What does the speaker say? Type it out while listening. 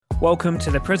Welcome to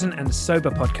the Present and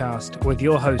Sober podcast with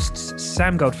your hosts,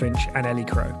 Sam Goldfinch and Ellie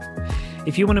Crow.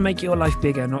 If you want to make your life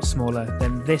bigger, not smaller,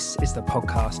 then this is the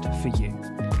podcast for you.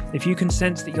 If you can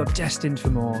sense that you're destined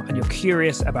for more and you're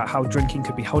curious about how drinking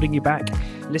could be holding you back,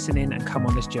 listen in and come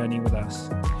on this journey with us.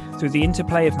 Through the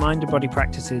interplay of mind and body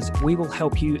practices, we will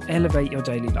help you elevate your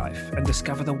daily life and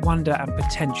discover the wonder and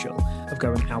potential of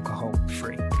going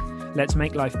alcohol-free. Let's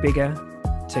make life bigger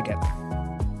together.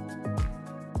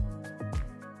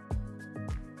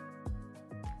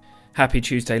 Happy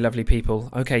Tuesday, lovely people.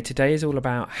 Okay, today is all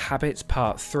about habits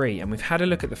part 3, and we've had a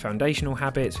look at the foundational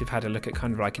habits. We've had a look at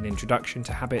kind of like an introduction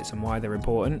to habits and why they're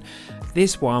important.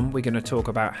 This one, we're going to talk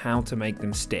about how to make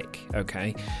them stick,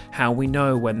 okay? How we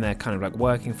know when they're kind of like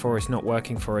working for us, not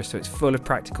working for us. So it's full of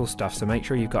practical stuff. So make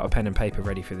sure you've got a pen and paper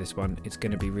ready for this one. It's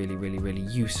going to be really, really, really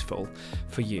useful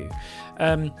for you.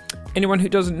 Anyone who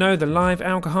doesn't know, the live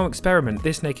alcohol experiment,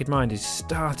 This Naked Mind, is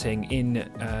starting in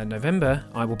November.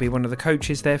 I will be one of the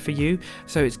coaches there for you.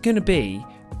 So it's going to be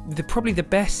probably the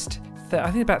best, I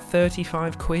think about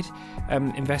 35 quid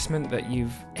investment that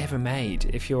you've ever made.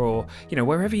 If you're,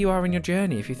 wherever you are in your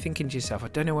journey, if you're thinking to yourself, I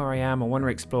don't know where I am, I want to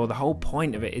explore, the whole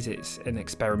point of it is it's an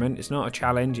experiment. It's not a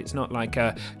challenge. It's not like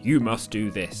you must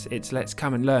do this. It's let's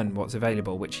come and learn what's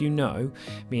available, which me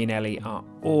and Ellie are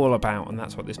all about, and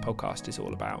that's what this podcast is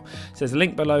all about. So there's a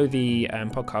link below the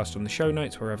podcast on the show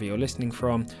notes, wherever you're listening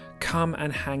from. Come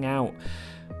and hang out.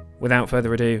 Without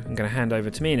further ado, I'm going to hand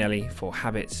over to me and Ellie for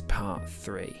Habits Part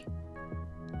 3.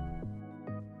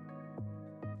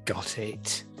 Got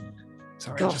it.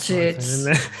 Sorry, Got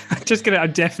it.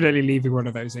 I'm definitely leaving one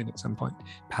of those in at some point.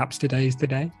 Perhaps today is the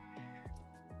day.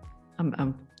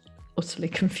 I'm utterly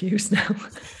confused now.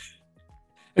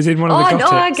 As in one of the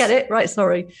got no, it. I get it. Right,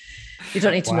 sorry. You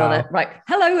don't need to know that. Right.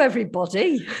 Hello,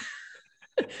 everybody.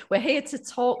 We're here to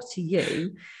talk to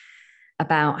you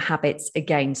about habits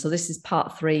again. So this is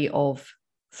part 3 of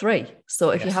 3. So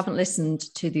if you haven't listened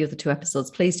to the other 2 episodes,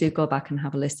 please do go back and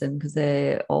have a listen because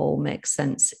they all make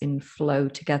sense in flow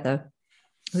together.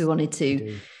 We wanted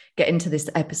to get into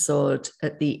this episode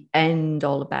at the end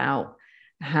all about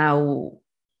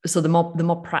the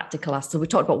more practical aspects. So we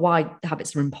talked about why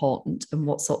habits are important and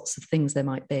what sorts of things they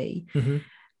might be. Mm-hmm.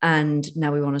 And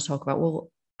now we want to talk about,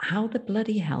 how the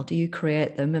bloody hell do you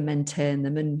create them and maintain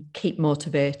them and keep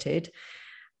motivated?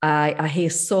 I hear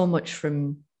so much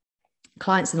from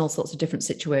clients in all sorts of different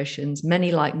situations,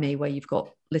 many like me, where you've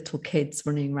got little kids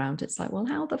running around. It's like,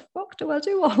 how the fuck do I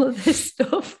do all of this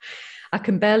stuff? I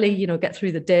can barely, get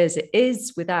through the day as it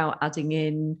is without adding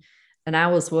in an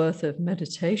hour's worth of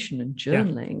meditation and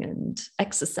journaling and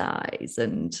exercise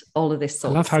and all of this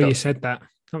sort of stuff. I love how you said that.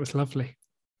 That was lovely.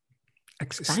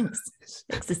 Exercise. Thanks.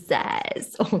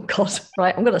 Exercise. Oh God.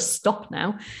 Right. I'm going to stop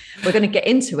now. We're going to get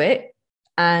into it.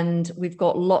 And we've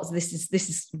got lots. This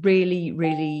is really,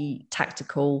 really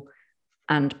tactical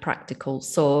and practical.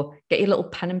 So get your little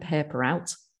pen and paper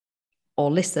out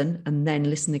or listen and then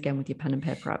listen again with your pen and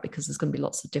paper out, because there's going to be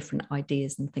lots of different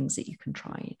ideas and things that you can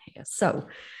try in here. So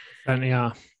certainly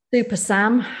are. Super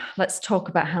Sam, let's talk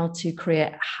about how to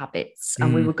create habits.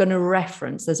 And we were going to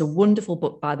reference, there's a wonderful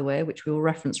book, by the way, which we will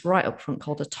reference right up front,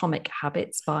 called Atomic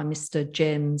Habits by Mr.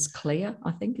 James Clear,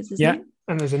 I think is his name.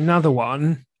 And there's another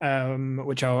one,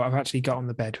 which I've actually got on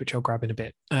the bed, which I'll grab in a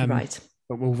bit. Right.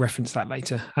 But we'll reference that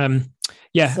later.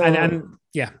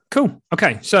 Cool.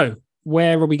 Okay, so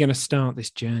where are we going to start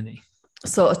this journey?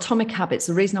 So Atomic Habits,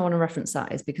 the reason I want to reference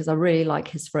that is because I really like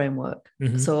his framework.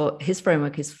 Mm-hmm. So his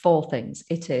framework is 4 things.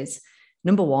 It is,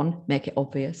 number 1, make it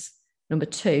obvious. Number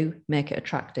 2, make it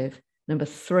attractive. Number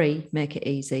 3, make it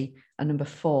easy. And number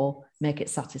 4, make it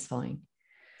satisfying.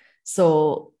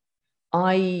 So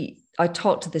I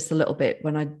talked to this a little bit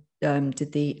when I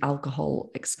did the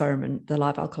alcohol experiment, the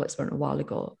live alcohol experiment a while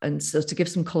ago. And so to give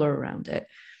some color around it,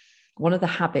 one of the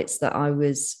habits that I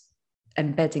was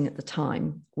embedding at the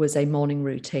time was a morning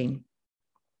routine.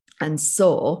 And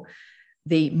so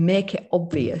the make it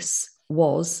obvious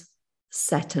was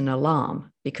set an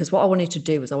alarm, because what I wanted to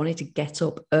do was I wanted to get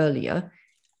up earlier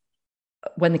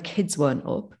when the kids weren't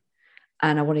up,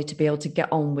 and I wanted to be able to get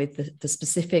on with the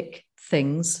specific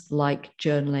things like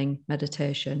journaling,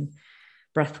 meditation,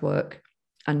 breath work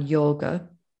and yoga,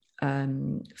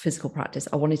 physical practice.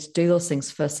 I wanted to do those things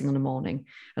first thing in the morning.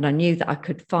 And I knew that I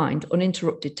could find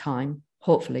uninterrupted time,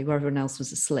 hopefully, where everyone else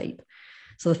was asleep.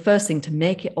 So the first thing, to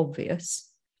make it obvious,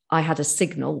 I had a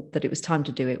signal that it was time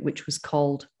to do it, which was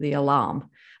called the alarm.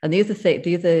 And the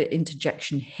other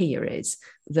interjection here is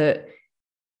that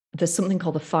there's something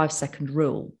called the 5-second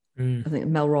rule. I think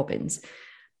Mel Robbins.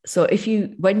 So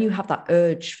when you have that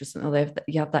urge for something, or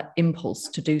you have that impulse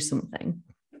to do something,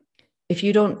 if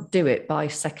you don't do it by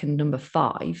second number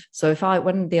 5, so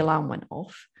when the alarm went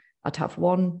off, I'd have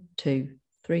 1, 2,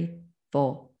 3,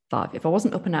 4, 5. If I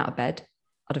wasn't up and out of bed,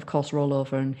 I'd of course roll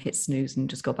over and hit snooze and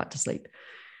just go back to sleep.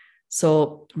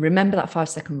 So remember that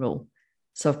 5-second rule.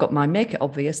 So I've got my make it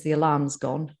obvious, the alarm's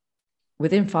gone.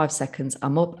 Within 5 seconds,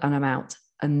 I'm up and I'm out.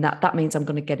 And that means I'm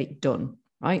going to get it done,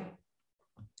 right?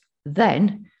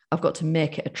 Then I've got to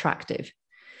make it attractive.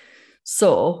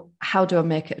 So how do I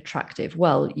make it attractive?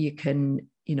 Well, you can,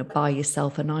 buy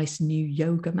yourself a nice new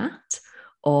yoga mat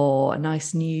or a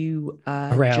nice new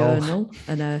journal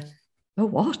and a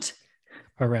what?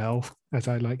 Apparel, as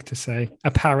I like to say.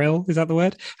 Apparel, is that the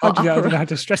word? How do you know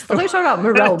to stress that? I thought you were talking about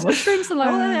morel mushrooms. I'm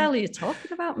like, what the hell are you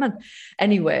talking about, man?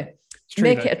 Anyway,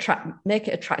 make it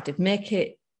attractive, make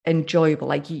it enjoyable.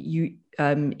 Like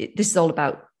this is all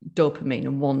about dopamine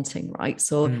and wanting, right?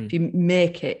 So if you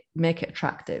make it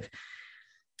attractive,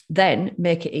 then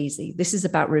make it easy. This is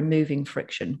about removing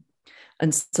friction.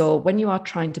 And so when you are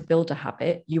trying to build a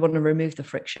habit, you want to remove the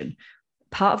friction.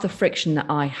 Part of the friction that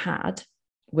I had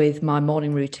with my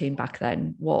morning routine back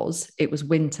then was it was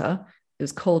winter, it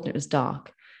was cold and it was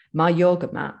dark. My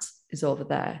yoga mat is over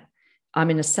there. I'm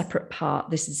in a separate part.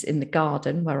 This is in the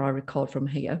garden where I record from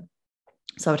here.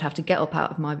 So I'd have to get up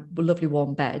out of my lovely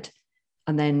warm bed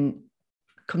and then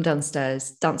come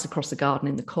downstairs, dance across the garden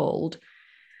in the cold.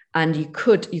 And you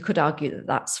could argue that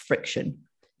that's friction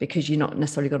because you're not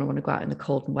necessarily going to want to go out in the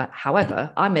cold and wet.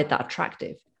 However, I made that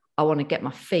attractive. I want to get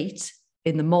my feet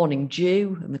in the morning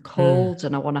dew and the cold,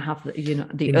 and I want to have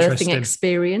the earthing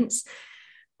experience.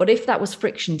 But if that was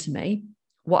friction to me,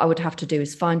 what I would have to do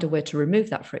is find a way to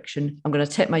remove that friction. I'm going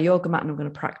to take my yoga mat and I'm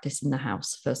going to practice in the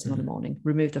house first thing in the morning,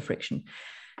 remove the friction.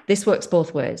 This works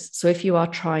both ways. So if you are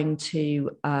trying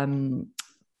to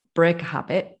break a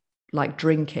habit like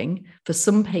drinking, for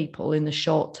some people in the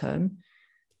short term,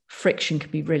 friction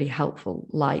can be really helpful.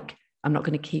 Like, I'm not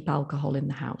going to keep alcohol in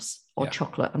the house or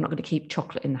chocolate. I'm not going to keep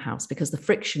chocolate in the house because the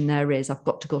friction there is I've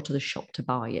got to go to the shop to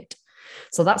buy it.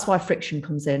 So that's why friction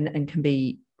comes in and can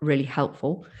be really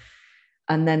helpful.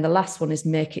 And then the last one is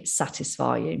make it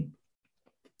satisfying.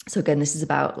 So again, this is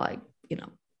about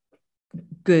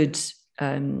good,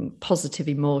 positive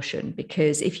emotion,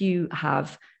 because if you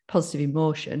have positive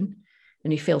emotion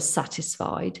and you feel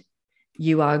satisfied,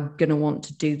 you are going to want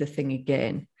to do the thing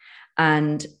again.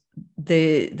 And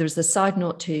there's a side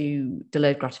note to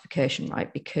delayed gratification,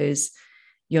 right? Because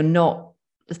you're not,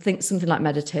 think something like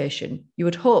meditation, you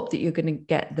would hope that you're going to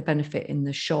get the benefit in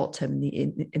the short term,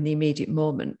 in the immediate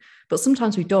moment, but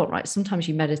sometimes we don't, right? Sometimes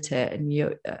you meditate and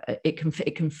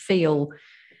it can feel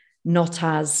not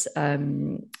as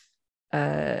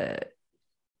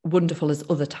wonderful as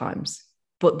other times,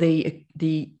 but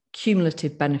the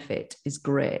cumulative benefit is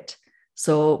great.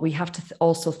 So we have to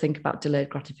also think about delayed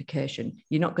gratification.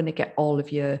 You're not going to get all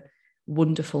of your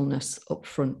wonderfulness up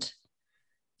front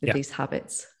with these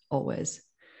habits always.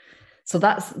 So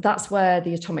that's where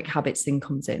the Atomic Habits thing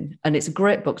comes in. And it's a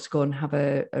great book to go and have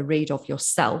a read of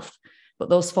yourself. But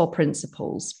those 4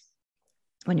 principles,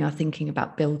 when you're thinking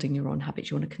about building your own habits,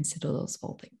 you want to consider those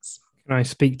 4 things. Can I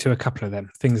speak to a couple of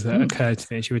them, things that occurred to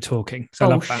me as you were talking? So I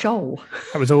love that.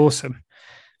 That was awesome.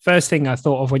 First thing I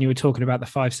thought of when you were talking about the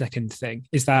 5-second thing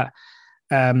is that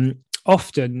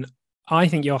often I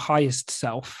think your highest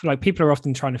self, like people are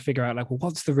often trying to figure out well,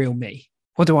 what's the real me?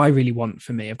 What do I really want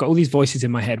for me? I've got all these voices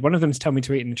in my head. One of them's telling me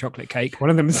to eat in a chocolate cake. One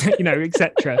of them's,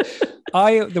 etc.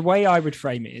 The way I would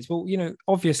frame it is, well,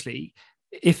 obviously,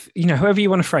 if, however you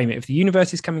want to frame it, if the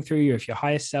universe is coming through you, if your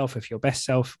highest self, if your best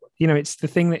self, it's the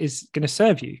thing that is going to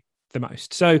serve you the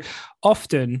most. So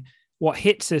often what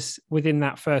hits us within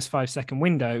that first 5-second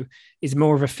window is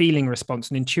more of a feeling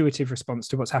response, an intuitive response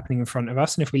to what's happening in front of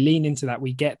us. And if we lean into that,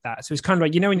 we get that. So it's kind of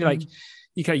like, when you're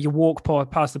you walk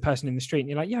past the person in the street and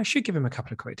you're like, yeah, I should give him a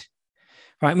couple of quid.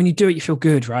 Right. When you do it, you feel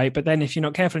good. Right. But then if you're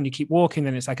not careful and you keep walking,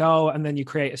 then it's like, oh, and then you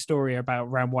create a story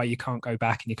around why you can't go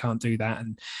back and you can't do that.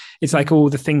 And it's like all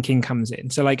the thinking comes in.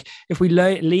 So like if we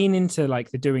lean into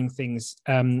the doing things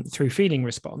through feeling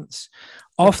response,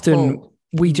 often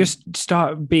we just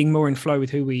start being more in flow with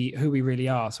who we really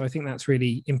are. So I think that's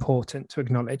really important to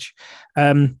acknowledge.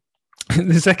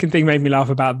 The second thing made me laugh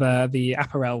about the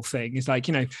apparel thing is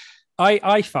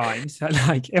I find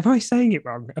that am I saying it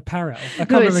wrong? Apparel.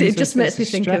 No, it just makes me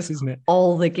think of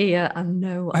all the gear and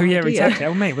no idea. Yeah, exactly.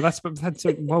 Oh mate, well that's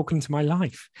welcome to my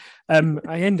life.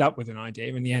 I end up with an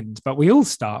idea in the end, but we all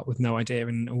start with no idea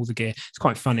and all the gear. It's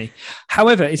quite funny.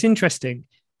 However, it's interesting.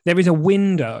 There is a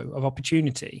window of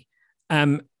opportunity.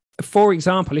 For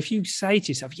example, if you say to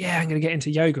yourself, yeah, I'm going to get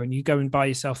into yoga, and you go and buy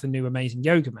yourself the new amazing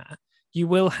yoga mat, you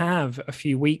will have a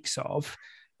few weeks of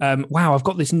wow, I've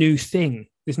got this new thing,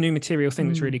 this new material thing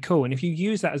that's really cool. And if you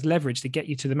use that as leverage to get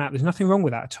you to the map, there's nothing wrong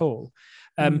with that at all.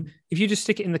 If you just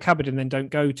stick it in the cupboard and then don't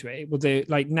go to it, well, the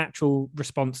like natural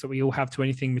response that we all have to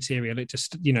anything material, it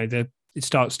just, it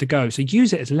starts to go. So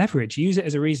use it as leverage, use it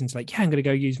as a reason to like, yeah, I'm going to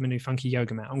go use my new funky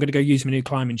yoga mat. I'm going to go use my new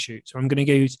climbing shoots, or I'm going to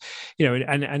go use,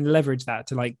 and leverage that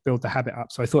to like build the habit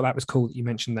up. So I thought that was cool that you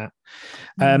mentioned that.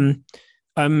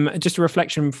 Just a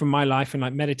reflection from my life and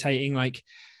like meditating, like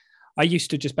I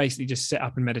used to just basically just sit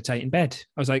up and meditate in bed.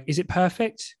 I was like, is it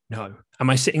perfect? No. Am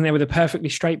I sitting there with a perfectly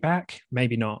straight back?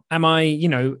 Maybe not. Am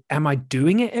I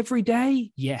doing it every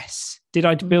day? Yes. Did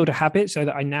I build a habit so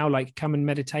that I now like come and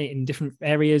meditate in different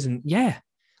areas? And yeah,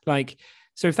 like,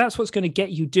 so if that's what's going to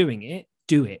get you doing it,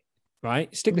 do it,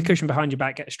 right? Stick the cushion behind your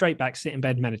back, get a straight back, sit in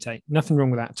bed, meditate. Nothing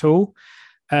wrong with that at all.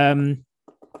 And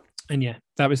yeah,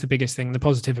 that was the biggest thing. The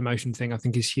positive emotion thing I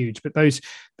think is huge, but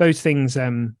those things,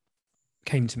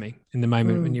 came to me in the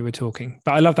moment when you were talking.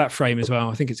 But I love that frame as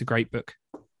well. I think it's a great book.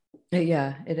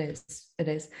 Yeah, it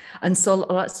is. And so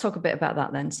let's talk a bit about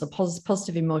that then. So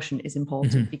positive emotion is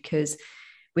important because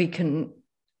I think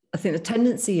the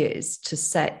tendency is to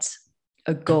set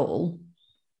a goal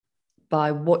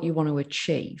by what you want to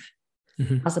achieve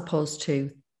as opposed to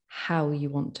how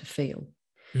you want to feel.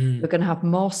 You're going to have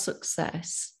more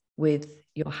success with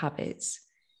your habits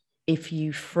if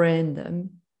you frame them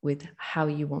with how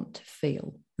you want to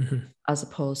feel, as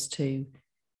opposed to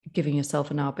giving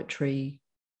yourself an arbitrary,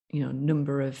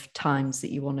 number of times that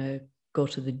you want to go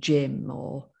to the gym,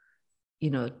 or, do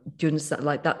you understand?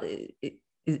 Like that,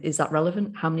 is that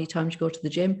relevant? How many times you go to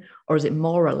the gym? Or is it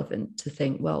more relevant to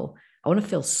think, well, I want to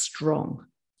feel strong.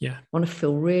 Yeah. I want to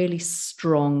feel really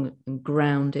strong and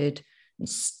grounded and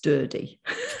sturdy.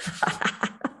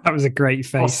 That was a great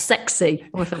face. Or sexy. I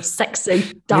want to feel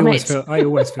sexy. Damn it. I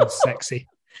always feel sexy.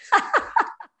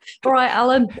 All right,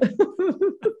 Alan.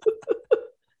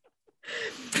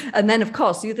 And then, of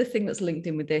course, the other thing that's linked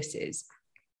in with this is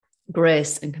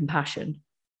grace and compassion.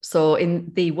 So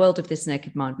in the world of This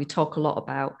Naked Mind, we talk a lot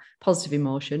about positive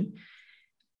emotion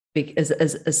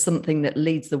as something that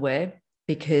leads the way,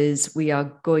 because we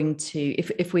are going to,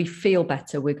 if we feel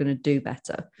better, we're going to do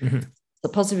better. So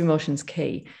positive emotion is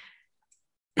key.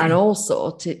 And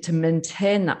also to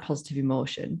maintain that positive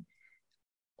emotion,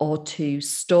 or to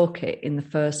stoke it in the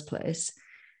first place,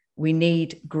 we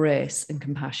need grace and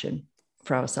compassion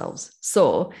for ourselves.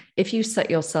 So if you set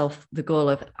yourself the goal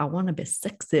of, I want to be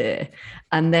sexy,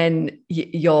 and then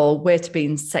your way to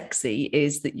being sexy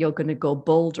is that you're going to go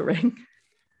bouldering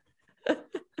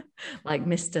like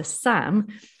Mr. Sam,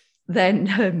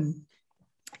 then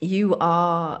you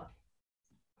are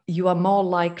more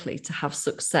likely to have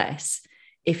success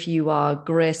if you are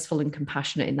graceful and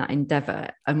compassionate in that endeavor.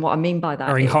 And what I mean by that,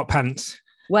 wearing hot pants,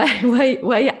 wear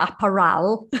your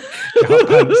apparel,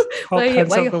 wear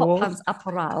your hot pants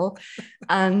apparel.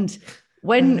 And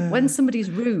when somebody's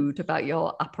rude about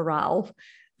your apparel,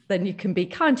 then you can be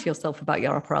kind to yourself about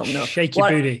your apparel. No, shake your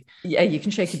booty. Yeah, you can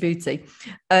shake your booty.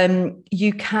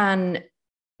 You can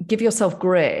give yourself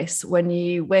grace when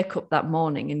you wake up that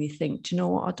morning and you think, do you know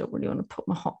what? I don't really want to put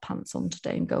my hot pants on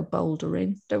today and go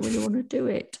bouldering. Don't really want to do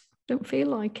it. Don't feel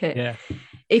like it. Yeah.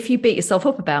 If you beat yourself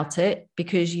up about it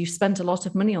because you spent a lot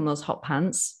of money on those hot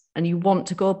pants and you want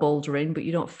to go bouldering, but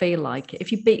you don't feel like it,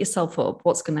 if you beat yourself up,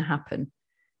 what's going to happen?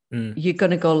 You're going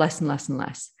to go less and less and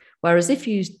less. Whereas if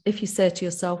you say to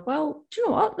yourself, well, do you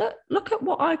know what? Look at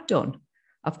what I've done.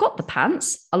 I've got the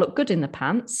pants. I look good in the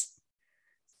pants.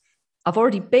 I've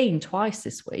already been twice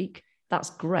this week.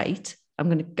 That's great. I'm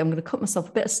going to cut myself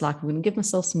a bit of slack. I'm going to give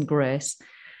myself some grace,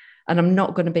 and I'm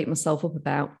not going to beat myself up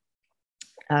about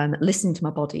listening to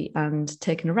my body and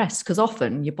taking a rest, because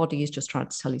often your body is just trying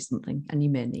to tell you something and you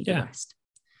may need a rest.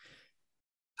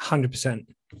 100%.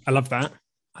 I love that.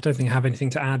 I don't think I have anything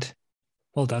to add.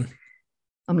 Well done.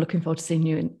 I'm looking forward to seeing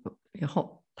you in your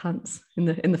hot pants in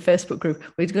the Facebook group.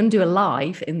 We're going to do a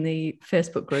live in the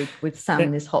Facebook group with Sam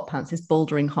in his hot pants, his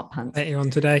bouldering hot pants. Later on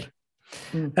today.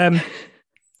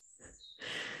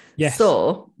 Yes.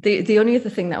 So the only other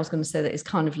thing that I was going to say that is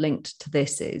kind of linked to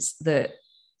this is that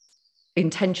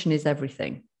intention is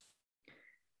everything.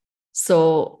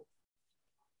 So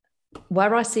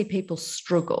where I see people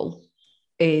struggle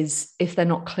is if they're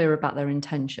not clear about their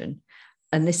intention.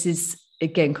 And this is,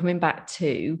 again, coming back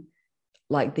to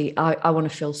like I want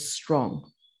to feel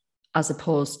strong, as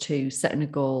opposed to setting a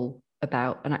goal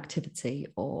about an activity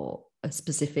or a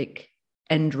specific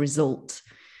end result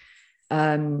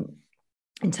in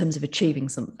terms of achieving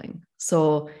something.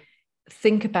 So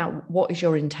think about what is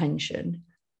your intention.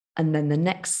 And then the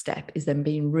next step is then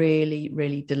being really,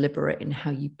 really deliberate in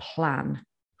how you plan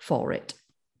for it.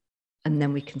 and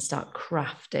then we can start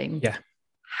crafting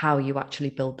how you actually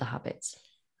build the habits.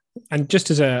 And just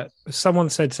as someone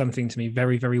said something to me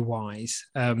very, very wise,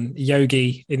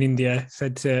 yogi in India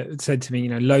said to me,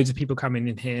 loads of people coming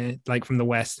in here, like from the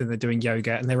West, and they're doing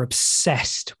yoga and they're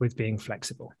obsessed with being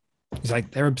flexible. He's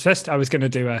like, they're obsessed. I was going to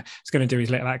do his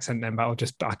little accent then, but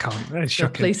I can't. It's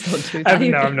shocking. Please don't do that.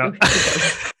 No, I'm not.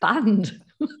 Banned.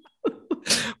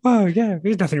 Well, yeah,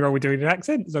 there's nothing wrong with doing an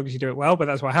accent as long as you do it well, but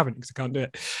that's why I haven't, because I can't do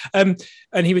it.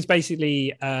 And he was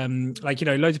basically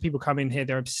loads of people come in here,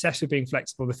 they're obsessed with being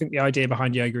flexible. They think the idea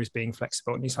behind yoga is being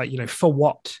flexible. And he's like, for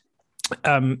what?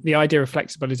 The idea of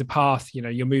flexible is a path,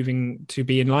 you're moving to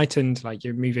be enlightened, like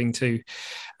you're moving to,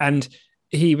 and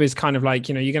he was kind of like,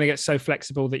 you're going to get so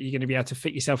flexible that you're going to be able to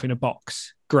fit yourself in a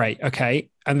box. Great. Okay.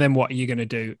 And then what are you going to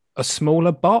do? A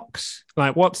smaller box?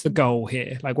 Like, what's the goal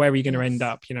here? Like, where are you going to end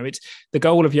up? It's the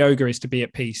goal of yoga is to be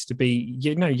at peace, to be,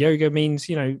 yoga means,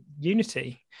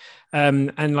 unity.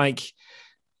 And like,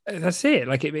 that's it.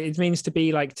 Like it means to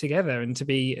be like together and to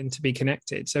be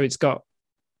connected. So it's got,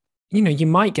 you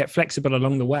might get flexible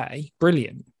along the way.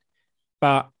 Brilliant.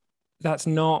 But that's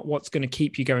not what's going to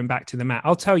keep you going back to the mat.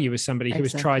 I'll tell you, as somebody who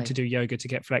has tried to do yoga to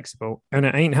get flexible, and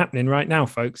it ain't happening right now,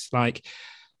 folks. Like,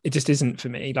 it just isn't for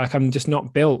me. Like, I'm just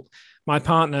not built. My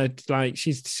partner, like,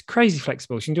 she's crazy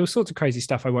flexible. She can do all sorts of crazy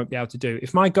stuff I won't be able to do.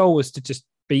 If my goal was to just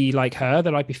be like her,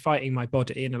 then I'd be fighting my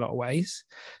body in a lot of ways.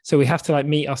 So we have to like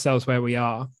meet ourselves where we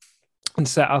are and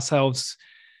set ourselves,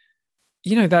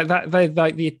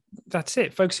 that's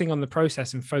it. Focusing on the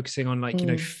process and focusing on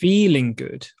like, feeling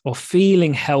good or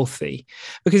feeling healthy.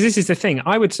 Because this is the thing,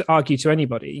 I would argue to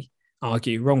anybody,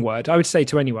 wrong word. I would say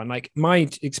to anyone, like my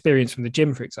experience from the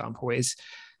gym, for example, is,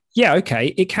 yeah,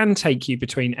 okay, it can take you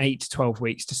between 8 to 12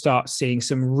 weeks to start seeing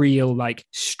some real like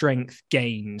strength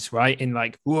gains, right? In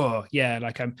like, whoa, yeah,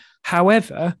 like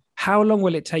however, how long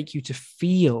will it take you to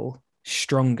feel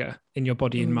stronger in your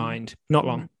body and mind? Not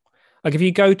long. Like if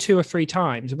you go 2 or 3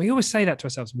 times, and we always say that to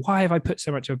ourselves, why have I put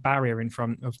so much of a barrier in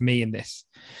front of me in this?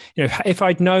 If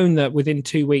I'd known that within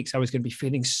 2 weeks I was going to be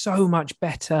feeling so much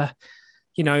better,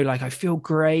 like I feel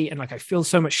great and like I feel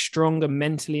so much stronger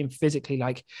mentally and physically,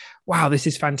 like, wow, this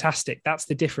is fantastic. That's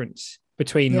the difference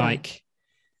between like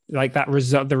that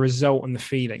result, the result and the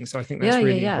feeling. So I think that's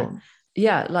really important.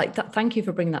 Yeah, like that. Thank you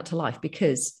for bringing that to life,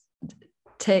 because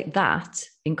take that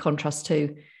in contrast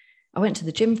to, I went to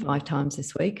the gym 5 times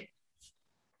this week.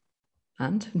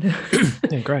 And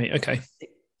yeah, great. Okay.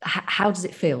 How does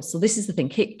it feel? So this is the thing.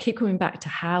 Keep coming back to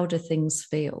how do things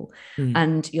feel,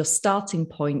 and your starting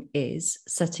point is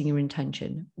setting your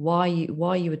intention. Why you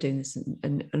are doing this,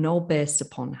 and all based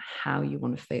upon how you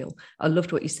want to feel. I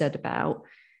loved what you said about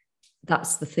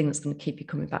that's the thing that's going to keep you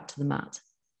coming back to the mat,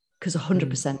 because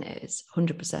 100% it is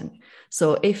 100%.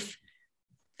 So if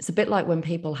it's a bit like when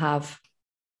people have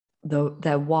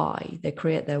their why, they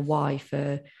create their why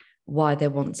for why they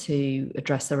want to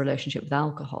address their relationship with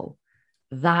alcohol.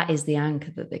 That is the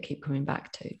anchor that they keep coming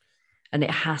back to. And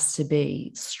it has to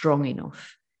be strong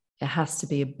enough. It has to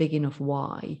be a big enough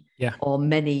why, or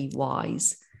many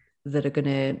whys that are going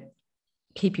to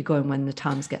keep you going when the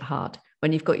times get hard.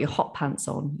 When you've got your hot pants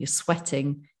on, you're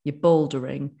sweating, you're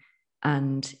bouldering,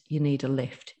 and you need a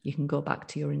lift, you can go back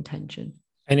to your intention.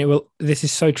 And this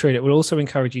is so true. It will also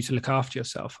encourage you to look after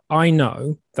yourself. I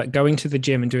know that going to the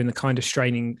gym and doing the kind of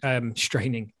training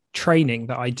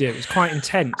that I do is quite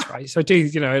intense, right? So I do,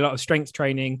 a lot of strength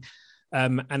training,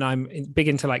 and I'm big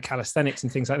into like calisthenics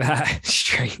and things like that.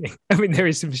 Straining. I mean, there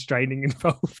is some straining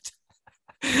involved.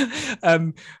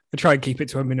 I try and keep it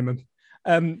to a minimum.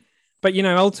 But,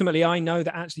 ultimately, I know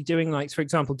that actually doing like, for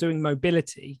example, doing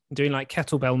mobility, doing like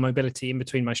kettlebell mobility in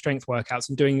between my strength workouts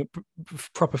and doing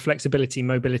proper flexibility,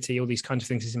 mobility, all these kinds of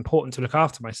things is important to look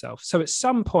after myself. So at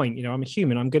some point, I'm a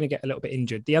human, I'm going to get a little bit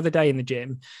injured. The other day in the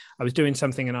gym, I was doing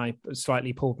something and I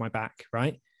slightly pulled my back,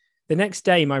 right? The next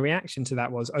day, my reaction to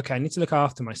that was, okay, I need to look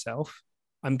after myself.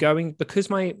 I'm going, because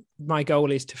my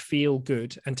goal is to feel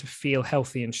good and to feel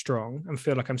healthy and strong and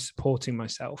feel like I'm supporting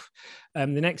myself. The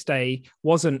next day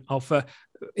wasn't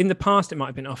in the past, it might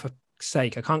have been, for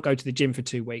sake, I can't go to the gym for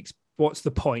 2 weeks. What's the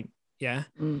point? Yeah.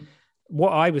 What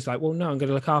I was like, well, no, I'm going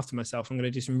to look after myself. I'm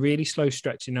going to do some really slow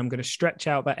stretching. I'm going to stretch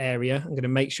out that area. I'm going to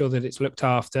make sure that it's looked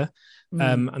after.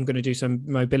 I'm going to do some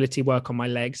mobility work on my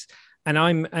legs. And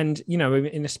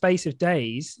in a space of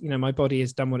days, my body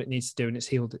has done what it needs to do and it's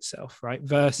healed itself, right?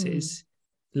 Versus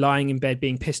lying in bed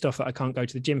being pissed off that I can't go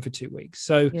to the gym for 2 weeks.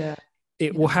 So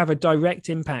it will have a direct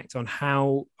impact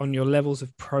on your levels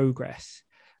of progress.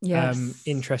 Yes.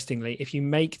 Interestingly, if you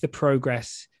make the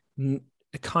progress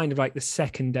kind of like the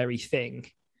secondary thing,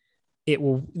 it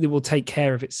will take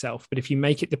care of itself. But if you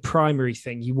make it the primary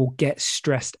thing, you will get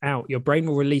stressed out. Your brain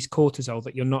will release cortisol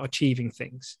that you're not achieving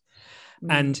things.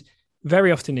 And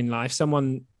very often in life,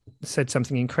 someone said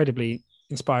something incredibly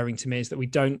inspiring to me, is that we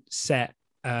don't set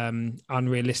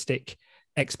unrealistic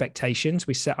expectations.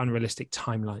 We set unrealistic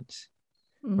timelines,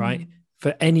 right?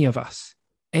 For any of us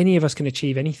can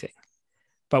achieve anything.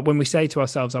 But when we say to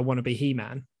ourselves, I want to be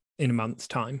He-Man in a month's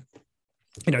time,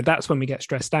 that's when we get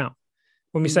stressed out.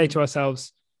 When we say to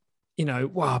ourselves,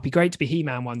 wow, it'd be great to be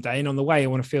He-Man one day, and on the way I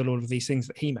want to feel all of these things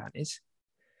that He-Man is,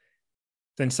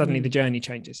 then suddenly the journey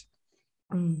changes.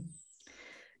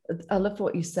 I love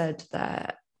what you said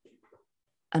there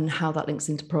and how that links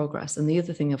into progress. And the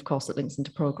other thing, of course, that links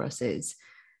into progress is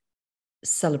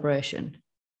celebration.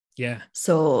 Yeah.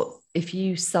 So if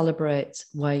you celebrate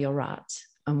where you're at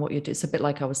and what you do, it's a bit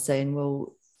like I was saying,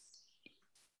 well,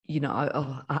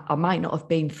 I might not have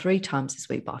been 3 times this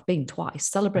week, but I've been twice.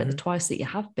 Celebrate the twice that you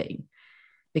have been,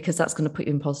 because that's going to put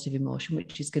you in positive emotion,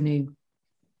 which is going to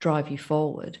drive you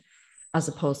forward, as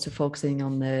opposed to focusing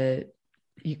on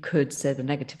you could say the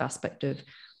negative aspect of,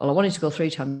 well, I wanted to go 3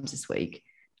 times this week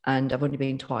and I've only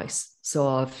been twice. So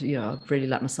I've really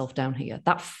let myself down here.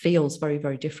 That feels very,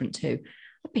 very different to,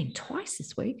 I've been twice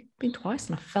this week. I've been twice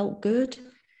and I felt good.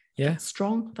 Yeah. Felt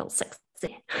strong, felt sexy.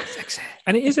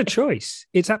 And it is a choice.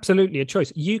 It's absolutely a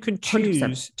choice. You can choose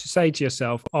 100%. To say to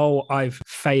yourself, oh, I've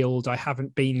failed, I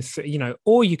haven't been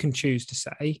or you can choose to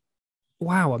say,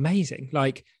 wow, amazing,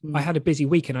 like I had a busy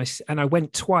week and I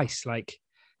went twice, like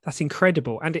that's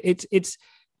incredible. And it's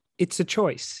a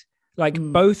choice. Like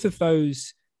both of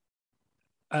those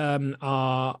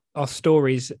are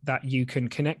stories that you can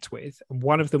connect with.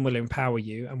 One of them will empower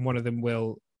you and one of them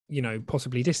will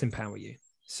possibly disempower you.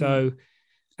 So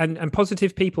and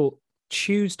positive people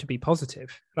choose to be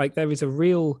positive. Like that is a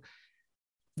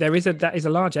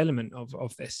large element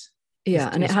of this. Yeah.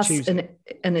 And it has, and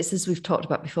it's, as we've talked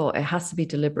about before, it has to be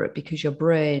deliberate, because your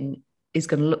brain is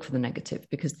going to look for the negative,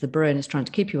 because the brain is trying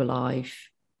to keep you alive,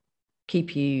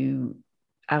 keep you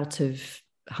out of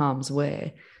harm's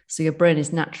way. So your brain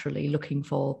is naturally looking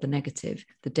for the negative,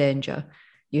 the danger.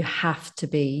 You have to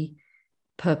be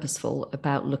purposeful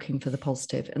about looking for the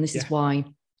positive. And this is why,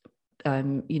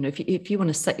 if you want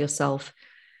to set yourself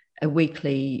a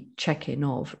weekly check-in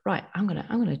of, right, I'm going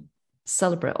to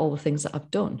celebrate all the things that I've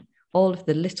done, all of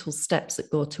the little steps that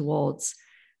go towards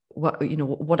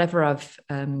whatever I've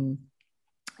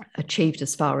achieved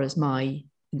as far as my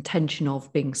intention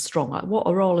of being strong. Like, what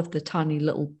are all of the tiny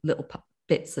little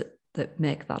bits that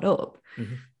make that up?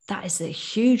 That is a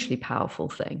hugely powerful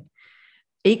thing.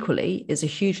 Equally, is a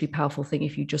hugely powerful thing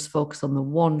if you just focus on the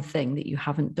one thing that you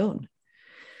haven't done.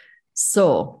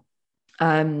 So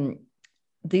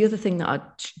the other thing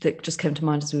that just came to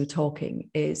mind as we were talking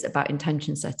is about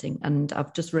intention setting. And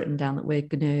I've just written down that we're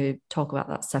going to talk about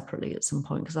that separately at some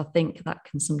point, because I think that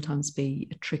can sometimes be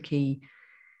a tricky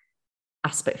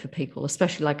aspect for people,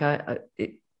 especially like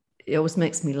it always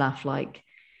makes me laugh. Like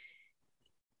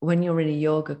when you're in a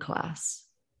yoga class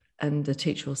and the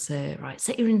teacher will say, right,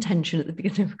 set your intention at the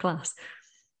beginning of class.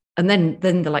 And then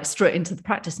they're like straight into the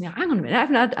practice. And you're like, hang on a minute,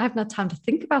 I haven't had time to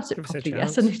think about it properly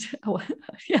yet. I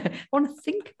want to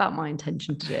think about my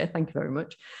intention today. Thank you very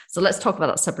much. So let's talk about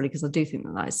that separately, because I do think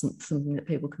that is something that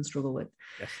people can struggle with.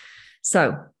 Yes.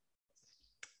 So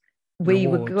we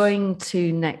were going to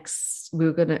you want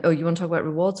to talk about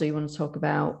rewards, or you want to talk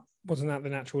about? Wasn't that the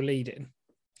natural lead in?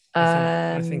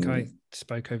 I think I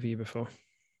spoke over you before.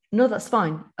 No, that's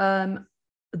fine.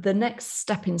 The next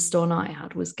stepping stone I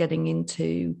had was getting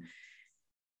into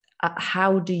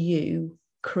how do you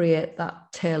create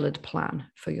that tailored plan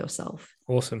for yourself?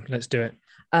 Awesome. Let's do it.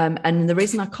 And the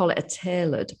reason I call it a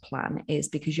tailored plan is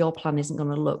because your plan isn't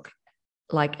going to look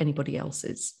like anybody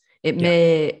else's. It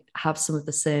may have some of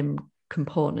the same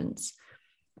components,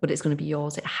 but it's going to be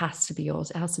yours. It has to be yours.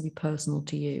 It has to be personal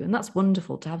to you. And that's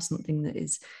wonderful to have something that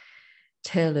is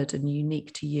tailored and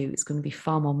unique to you. It's going to be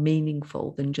far more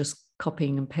meaningful than just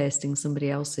copying and pasting somebody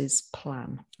else's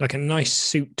plan. Like a nice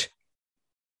suit.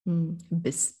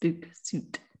 Bespoke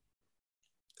suit.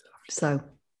 So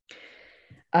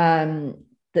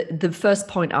the first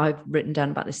point I've written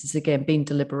down about this is, again, being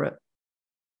deliberate.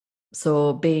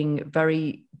 So being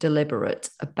very deliberate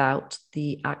about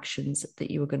the actions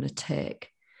that you are going to take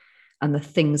and the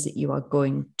things that you are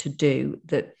going to do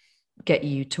that get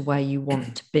you to where you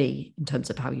want to be in terms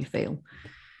of how you feel.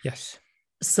 Yes.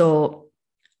 So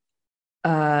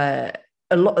a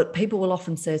lot of people will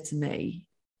often say to me,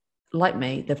 like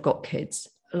me, they've got kids.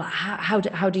 Like, how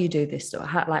do you do this stuff?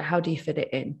 How do you fit it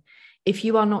in? If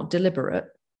you are not deliberate,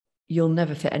 you'll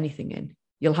never fit anything in.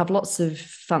 You'll have lots of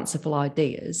fanciful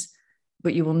ideas,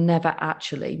 but you will never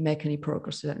actually make any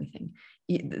progress with anything.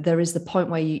 There is the point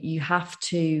where you have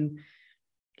to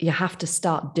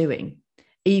start doing,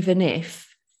 even if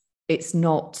it's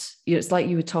not, it's like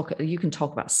you can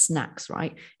talk about snacks,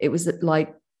 right? It was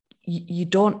like, you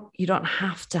don't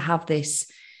have to have this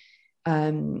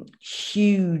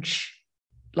huge,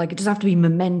 like, it doesn't have to be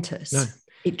momentous. No.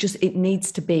 It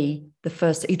needs to be the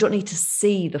first. You don't need to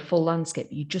see the full landscape.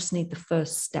 You just need the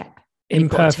first step.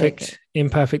 Imperfect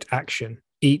action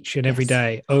each and every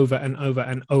day, over and over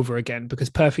and over again, because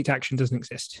perfect action doesn't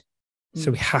exist. So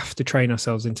we have to train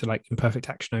ourselves into like imperfect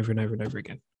action over and over and over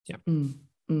again. Yeah.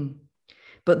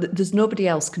 But there's nobody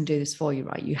else can do this for you,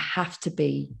 right? You have to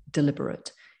be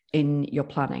deliberate in your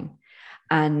planning.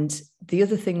 And the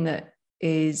other thing that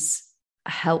is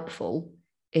helpful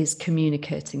is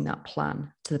communicating that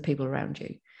plan to the people around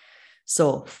you.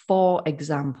 So, for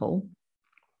example,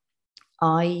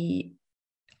 I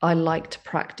like to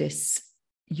practice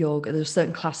yoga. There are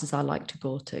certain classes I like to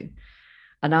go to,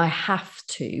 and I have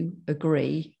to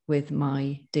agree with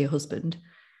my dear husband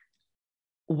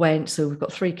so we've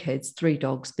got 3 kids, 3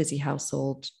 dogs, busy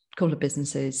household, couple of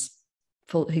businesses.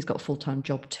 He's got a full-time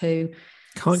job too.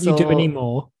 Can't you do any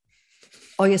more?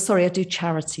 Oh yeah, sorry, I do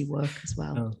charity work as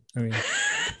well. Oh yeah.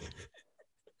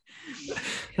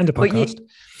 And a podcast.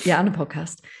 And a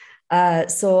podcast.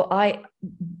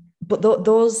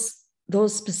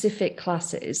 Those specific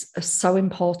classes are so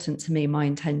important to me, my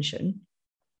intention.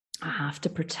 I have to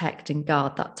protect and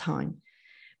guard that time.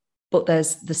 But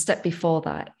there's the step before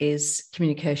that is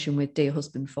communication with dear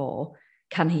husband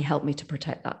can he help me to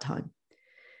protect that time?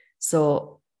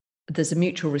 So there's a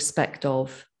mutual respect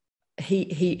of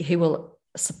he will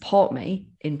support me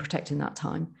in protecting that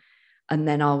time. And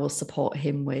then I will support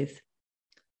him with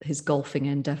his golfing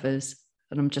endeavors.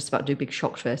 And I'm just about to do a big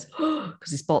shocked face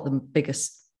because he's bought the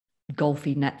biggest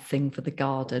golfy net thing for the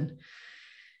garden,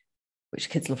 which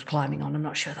kids love climbing on. I'm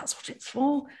not sure that's what it's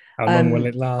for. How long will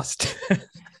it last?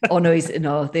 Oh no,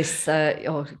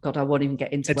 oh God, I won't even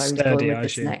get into where he's going with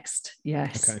this next.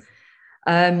 Yes.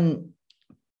 Okay.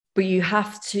 But you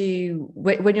have to,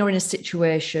 when you're in a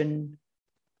situation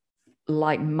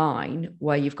like mine,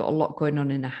 where you've got a lot going on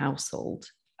in a household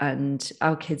and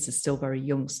our kids are still very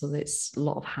young, so it's a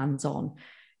lot of hands-on,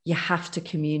 you have to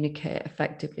communicate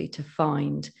effectively to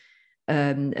find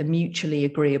a mutually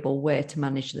agreeable way to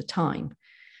manage the time.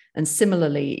 And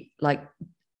similarly, like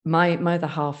my other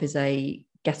half is a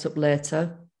get up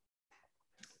later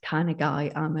kind of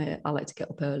guy. I like to get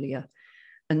up earlier.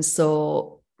 And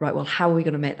so, right, well, how are we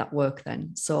going to make that work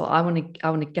then? So I want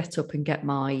to get up and get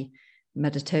my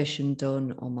meditation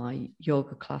done or my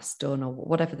yoga class done or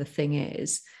whatever the thing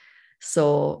is.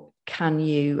 So can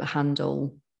you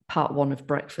handle part 1 of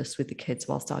breakfast with the kids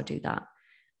whilst I do that?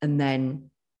 And then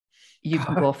you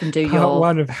can go off and do part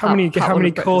 1 of how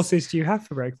many courses do you have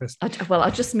for breakfast?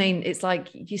 I just mean, it's like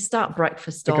you start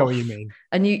breakfast off. I get what you mean.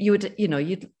 And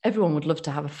everyone would love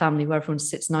to have a family where everyone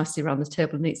sits nicely around the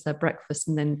table and eats their breakfast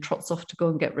and then trots off to go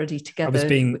and get ready together.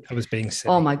 I was being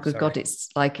silly. Oh my good God,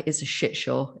 it's a shit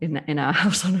show in our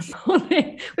house on a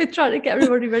morning. We're trying to get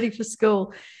everybody ready for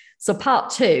school. So part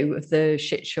 2 of the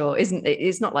shit show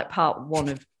it's not like part 1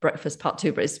 of breakfast, part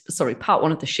 2, but part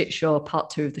 1 of the shit show, part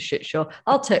 2 of the shit show.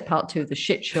 I'll take part 2 of the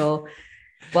shit show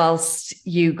whilst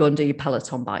you go and do your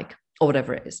Peloton bike or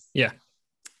whatever it is. Yeah.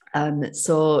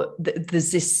 So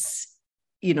there's this,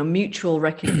 mutual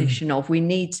recognition of we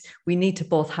need to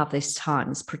both have this time,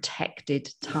 this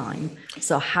protected time.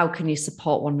 So how can you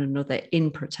support one another in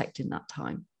protecting that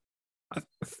time?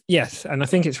 Yes. And I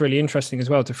think it's really interesting as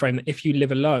well to frame that if you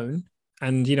live alone,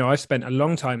 and, I've spent a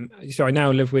long time, so I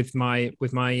now live with my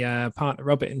partner,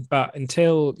 Robin, but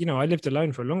until, I lived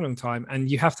alone for a long, long time,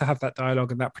 and you have to have that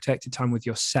dialogue and that protected time with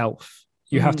yourself.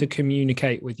 You have to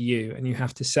communicate with you, and you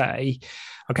have to say,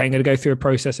 okay, I'm going to go through a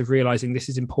process of realizing this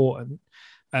is important.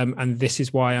 And this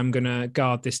is why I'm going to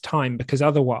guard this time, because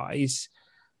otherwise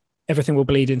everything will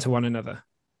bleed into one another.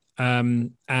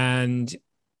 And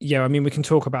yeah, I mean, we can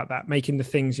talk about that, making the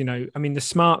things, the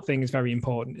smart thing is very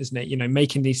important, isn't it?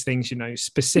 Making these things,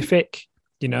 specific,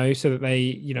 so that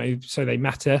they, so they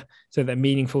matter, so they're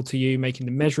meaningful to you, making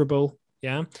them measurable.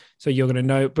 Yeah. So you're going to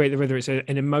know whether it's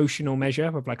an emotional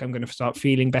measure of like, I'm going to start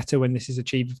feeling better when this is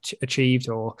achieved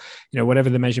or,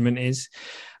 whatever the measurement is,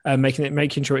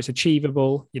 making sure it's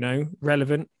achievable,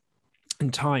 relevant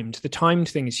and timed. The timed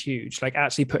thing is huge, like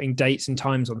actually putting dates and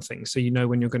times on things so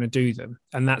when you're going to do them.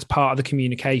 And that's part of the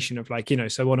communication of like,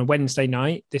 so on a Wednesday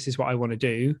night, this is what I want to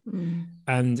do.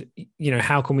 And,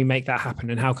 how can we make that happen?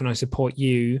 And how can I support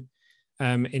you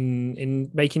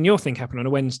in making your thing happen on a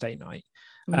Wednesday night?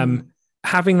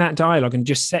 Having that dialogue and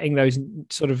just setting those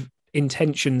sort of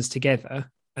intentions together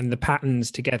and the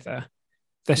patterns together,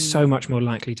 they're so much more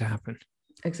likely to happen.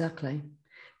 Exactly.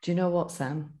 Do you know what,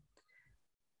 Sam?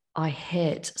 I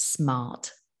hate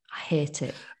smart. I hate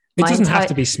it. It doesn't have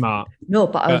to be smart. No,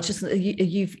 but I was just,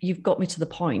 you've got me to the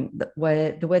point that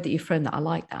where the way that you frame that, I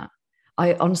like that.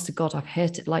 I, honest to God, I've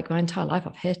hated, like my entire life,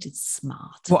 I've hated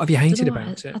smart. What have you hated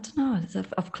about it? I don't know.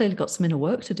 I've clearly got some inner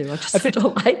work to do. I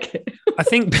don't like it. I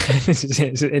think I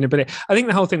think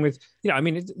the whole thing with,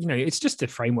 it's just a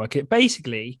framework.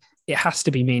 It has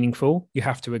to be meaningful. You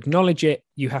have to acknowledge it.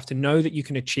 You have to know that you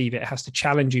can achieve it. It has to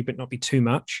challenge you, but not be too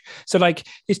much. So like,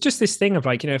 it's just this thing of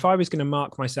like, if I was going to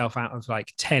mark myself out of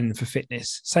like 10 for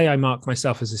fitness, say I mark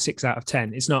myself as a 6 out of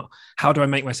 10. It's not, how do I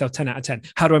make myself 10 out of 10?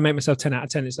 How do I make myself 10 out of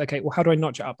 10? It's like, okay, well, how do I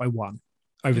notch it up by 1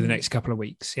 over the next couple of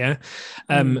weeks? Yeah.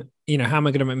 How am I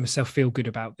going to make myself feel good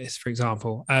about this, for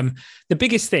example? The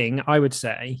biggest thing I would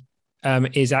say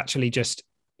is actually just,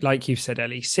 like you've said,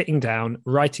 Ellie, sitting down,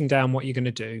 writing down what you're going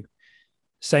to do,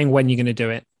 saying when you're going to do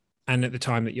it, and at the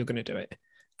time that you're going to do it.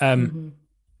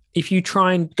 If you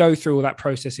try and go through all that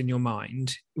process in your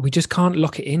mind, we just can't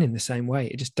lock it in the same way.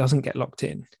 It just doesn't get locked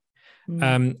in.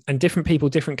 And different people,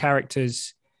 different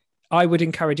characters. I would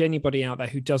encourage anybody out there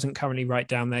who doesn't currently write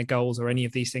down their goals or any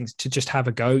of these things to just have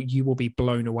a go. You will be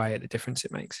blown away at the difference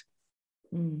it makes.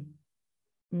 I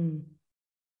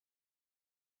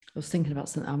was thinking about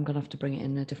something. I'm going to have to bring it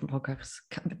in a different podcast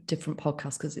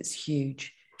because it's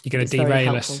huge. You're going to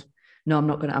derail us. No, I'm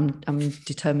not going to. I'm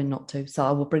determined not to. So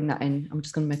I will bring that in. I'm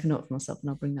just going to make a note for myself and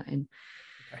I'll bring that in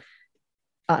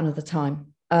at another time.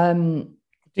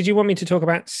 Did you want me to talk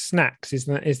about snacks? Is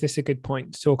this a good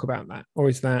point to talk about that? Or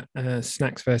is that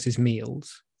snacks versus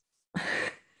meals? I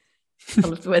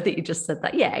love the way that you just said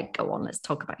that. Yeah, go on. Let's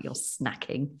talk about your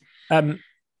snacking.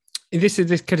 This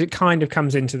because it kind of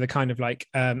comes into the kind of like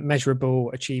measurable,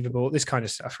 achievable, this kind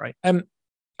of stuff, right? A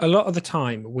lot of the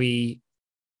time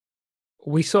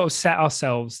we sort of set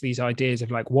ourselves these ideas of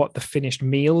like what the finished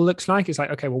meal looks like. It's like,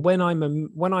 okay, well, when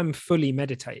I'm fully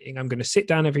meditating, I'm going to sit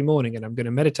down every morning and I'm going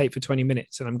to meditate for 20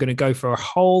 minutes and I'm going to go for a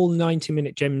whole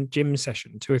 90-minute gym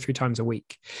session 2 or 3 times a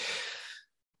week.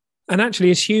 And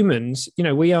actually, as humans,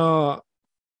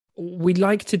 we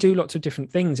like to do lots of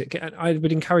different things. I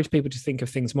would encourage people to think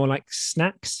of things more like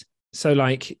snacks. So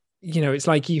like, it's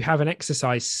like you have an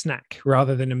exercise snack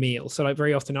rather than a meal. So like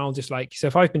very often I'll just like, so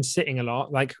if I've been sitting a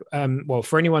lot, like,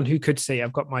 for anyone who could see,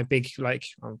 I've got my big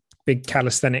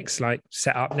calisthenics like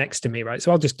set up next to me, right?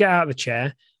 So I'll just get out of the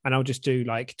chair and I'll just do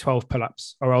like 12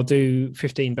 pull-ups or I'll do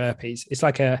 15 burpees. It's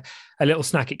like a little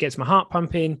snack. It gets my heart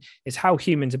pumping. It's how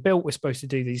humans are built. We're supposed to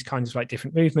do these kinds of like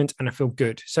different movements and I feel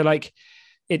good. So like,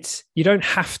 you don't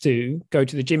have to go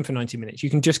to the gym for 90 minutes. You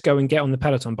can just go and get on the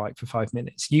Peloton bike for 5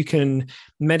 minutes. You can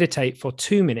meditate for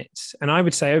 2 minutes. And I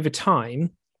would say over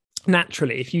time,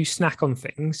 naturally, if you snack on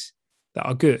things that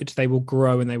are good, they will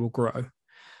grow and they will grow.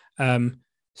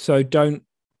 So don't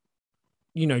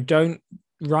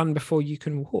run before you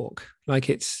can walk. Like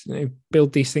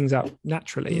build these things up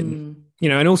naturally. And,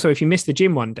 and also if you miss the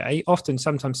gym one day,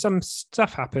 sometimes some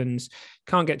stuff happens,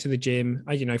 can't get to the gym.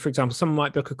 For example, someone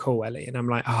might book a call, Ellie, and I'm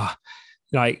like, I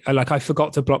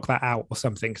forgot to block that out or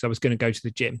something because I was going to go to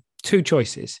the gym. 2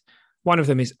 choices. One of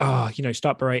them is,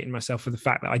 start berating myself for the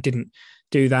fact that I didn't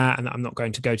do that and that I'm not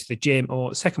going to go to the gym. Or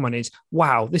the second one is,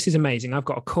 wow, this is amazing. I've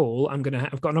got a call. I've got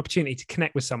an opportunity to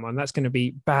connect with someone. That's going to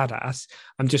be badass.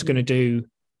 I'm just going to do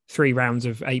 3 rounds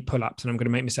of 8 pull-ups and I'm going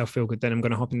to make myself feel good. Then I'm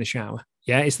going to hop in the shower.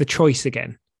 Yeah. It's the choice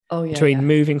again between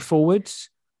moving forwards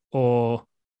or,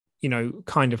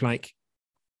 kind of like,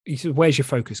 where's your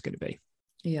focus going to be?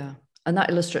 Yeah. And that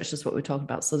illustrates just what we're talking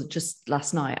about. So just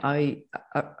last night, I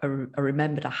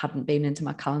remembered I hadn't been into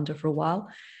my calendar for a while.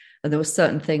 And there were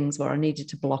certain things where I needed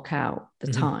to block out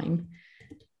the time,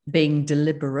 being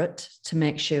deliberate to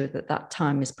make sure that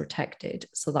time is protected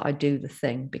so that I do the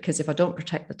thing. Because if I don't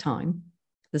protect the time,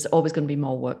 there's always going to be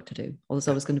more work to do, or there's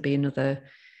always going to be another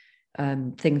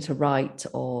thing to write,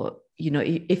 or,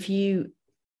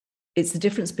 it's the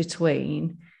difference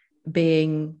between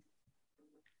being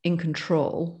in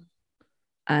control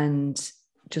and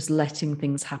just letting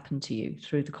things happen to you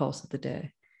through the course of the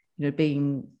day,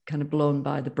 being kind of blown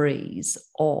by the breeze,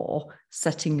 or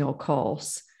setting your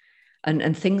course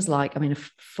and things like,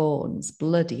 phones,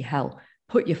 bloody hell,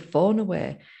 put your phone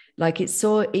away. Like, it's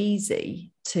so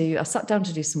easy I sat down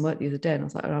to do some work the other day and I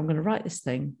was like, I'm going to write this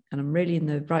thing and I'm really in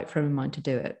the right frame of mind to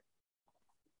do it.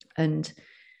 And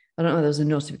I don't know, there was a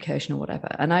notification or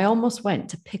whatever. And I almost went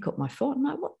to pick up my phone. I'm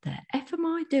like, what the F am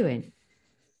I doing?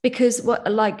 Because what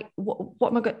am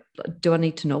I going? Do I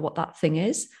need to know what that thing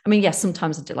is? Yes,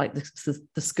 sometimes I do like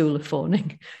the school of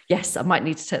phoning. Yes, I might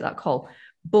need to take that call,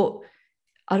 but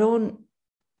I don't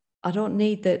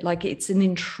need that. Like, it's an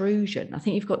intrusion. I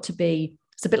think you've got to be,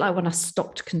 it's a bit like when I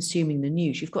stopped consuming the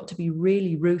news. You've got to be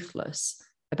really ruthless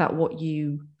about what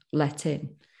you let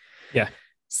in. Yeah.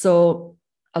 So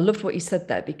I loved what you said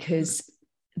there, because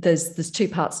there's two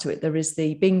parts to it. There is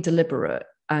the being deliberate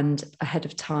and ahead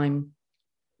of time,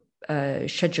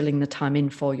 scheduling the time in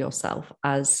for yourself,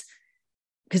 as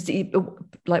because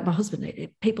like my husband,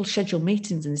 people schedule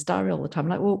meetings in his diary all the time.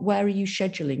 Like, well, where are you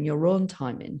scheduling your own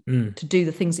time in to do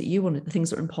the things that you want, the things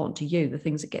that are important to you, the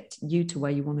things that get you to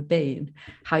where you want to be and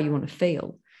how you want to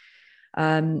feel?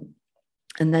 And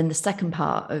then the second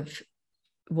part of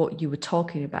what you were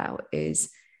talking about is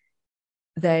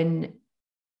then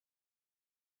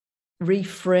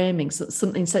reframing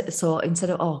something. So instead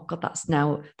of, oh God, that's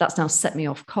now set me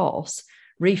off course,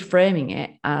 reframing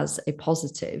it as a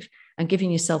positive and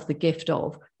giving yourself the gift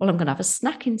of, well, I'm going to have a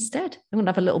snack instead. I'm going to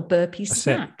have a little burpee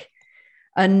snack.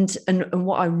 And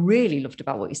what I really loved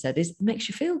about what you said is it makes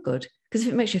you feel good. Because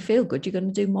if it makes you feel good, you're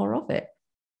going to do more of it.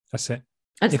 That's it.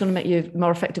 And it's going to make you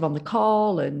more effective on the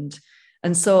call. And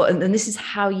this is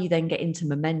how you then get into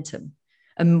momentum.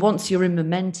 And once you're in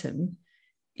momentum,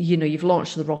 you've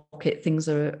launched the rocket, things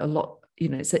are a lot,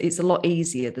 it's a lot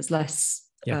easier. There's less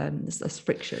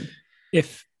friction.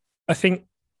 I think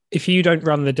if you don't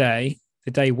run the day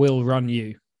will run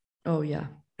you. Oh yeah.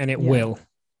 And it will.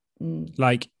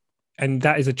 And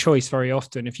that is a choice very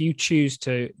often. If you choose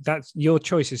to, that's your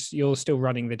choice, is you're still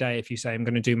running the day. If you say, I'm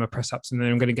going to do my press ups and then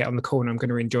I'm going to get on the call and I'm going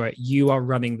to enjoy it, you are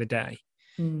running the day.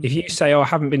 If you say, oh, I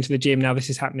haven't been to the gym, now this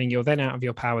is happening, you're then out of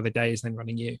your power. The day is then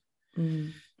running you.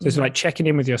 So it's like checking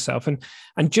in with yourself. And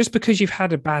just because you've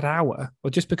had a bad hour or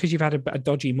just because you've had a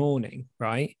dodgy morning,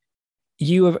 right?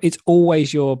 It's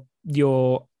always your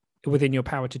within your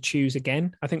power to choose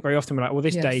again. I think very often we're like, well,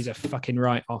 this day's a fucking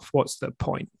write-off. What's the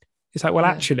point? It's like, well,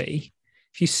 actually,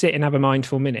 if you sit and have a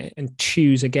mindful minute and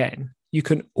choose again, you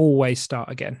can always start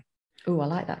again. Oh, I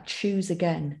like that. Choose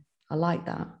again. I like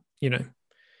that.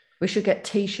 We should get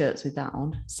T-shirts with that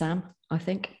on, Sam, I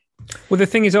think. Well, the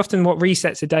thing is, often what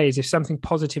resets a day is if something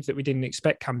positive that we didn't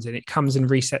expect comes in, it comes and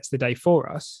resets the day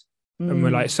for us. And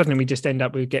we're like, suddenly we just end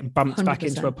up, we get bumped 100%. Back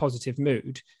into a positive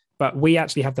mood. But we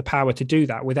actually have the power to do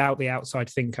that without the outside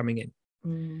thing coming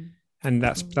in. And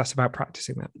that's about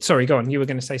practicing that. Sorry, go on. You were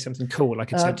going to say something cool. I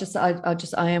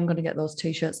am going to get those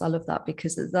T-shirts. I love that,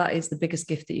 because that is the biggest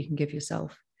gift that you can give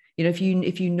yourself. If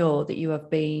you know that you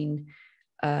have been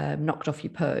knocked off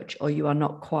your perch, or you are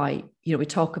not quite, we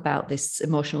talk about this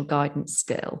emotional guidance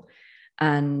scale,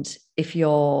 and if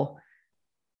you're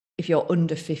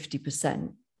under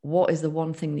 50%, what is the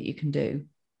one thing that you can do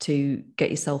to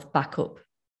get yourself back up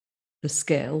the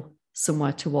scale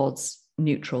somewhere towards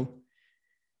neutral,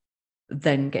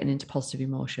 then getting into positive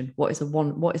emotion? What is the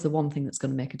one thing that's going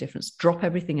to make a difference? Drop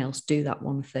everything else, do that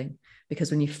one thing,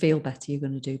 because when you feel better, you're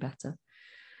going to do better.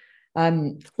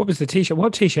 What was the T-shirt?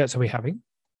 What T-shirts are we having?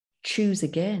 Choose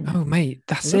again. Oh, mate,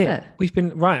 that's it. We've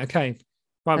been right. Okay,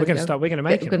 right. We're going to start. We're going to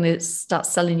make it. We're going to start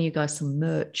selling you guys some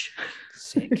merch.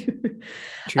 Sick.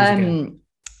 Choose again.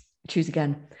 Choose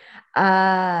again.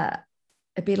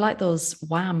 It'd be like those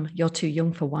Wham. You're too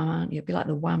young for Wham, aren't you? It'd be like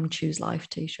the Wham Choose Life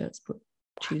T-shirts, but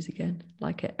choose again.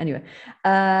 Like it. Anyway,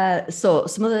 so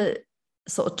some other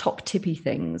sort of top tippy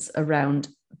things around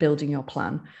building your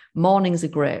plan. Mornings are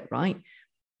great, right?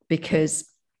 Because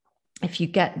if you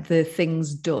get the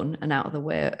things done and out of the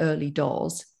way early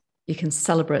doors, you can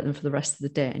celebrate them for the rest of the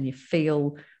day, and you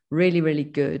feel really, really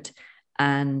good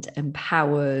and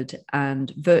empowered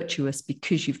and virtuous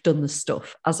because you've done the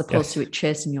stuff, as opposed to it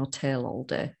chasing your tail all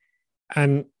day.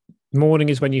 And morning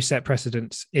is when you set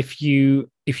precedents. If you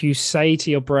say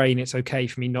to your brain, it's okay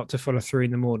for me not to follow through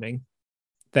in the morning,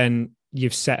 then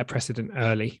you've set a precedent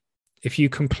early. If you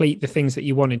complete the things that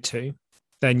you wanted to,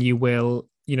 then you will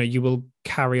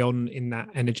carry on in that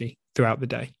energy throughout the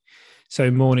day. So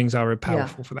mornings are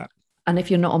powerful for that. And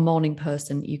if you're not a morning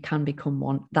person, you can become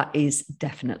one. That is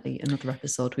definitely another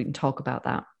episode. We can talk about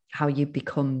that, how you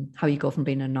go from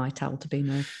being a night owl to being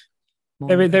a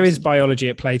morning person. There is biology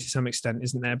at play to some extent,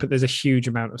 isn't there? But there's a huge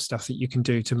amount of stuff that you can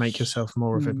do to make yourself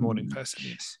more of a morning person.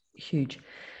 Yes. Huge.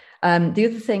 The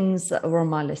other things that are on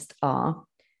my list are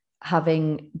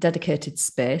having dedicated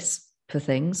space for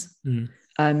things.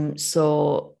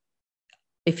 So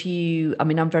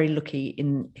I'm very lucky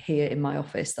in my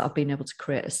office that I've been able to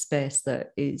create a space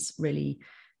that is really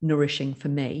nourishing for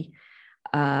me.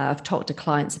 I've talked to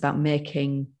clients about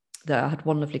making that. I had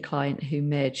one lovely client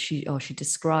who she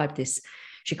described this,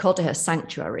 she called it her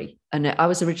sanctuary. And I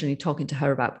was originally talking to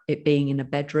her about it being in a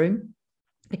bedroom,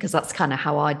 because that's kind of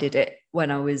how I did it when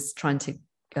I was trying to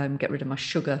get rid of my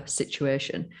sugar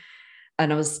situation.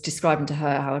 And I was describing to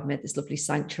her how I'd made this lovely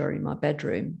sanctuary in my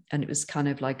bedroom, and it was kind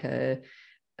of like a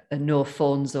no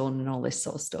phone zone and all this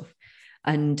sort of stuff.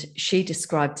 And she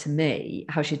described to me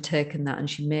how she'd taken that and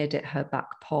she made it her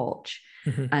back porch.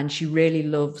 Mm-hmm. And she really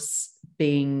loves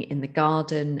being in the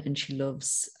garden, and she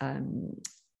loves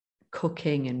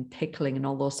cooking and pickling and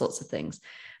all those sorts of things.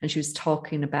 And she was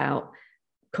talking about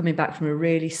coming back from a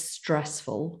really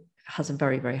stressful, has a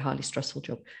very, very highly stressful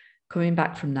job, coming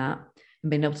back from that and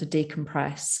being able to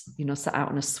decompress, sit out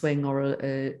on a swing or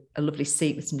a lovely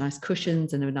seat with some nice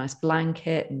cushions and a nice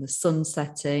blanket and the sun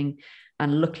setting,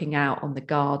 and looking out on the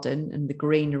garden and the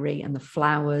greenery and the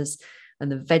flowers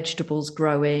and the vegetables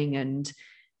growing, and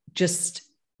just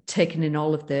taking in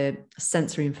all of the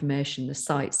sensory information, the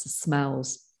sights, the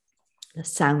smells, the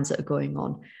sounds that are going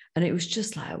on. And it was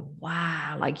just like,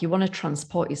 wow, like you want to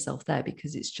transport yourself there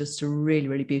because it's just a really,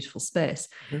 really beautiful space.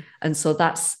 Mm-hmm. And so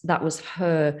that was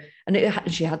her.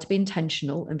 And she had to be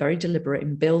intentional and very deliberate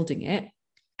in building it,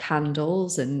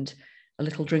 candles and a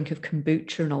little drink of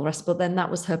kombucha and all the rest. But then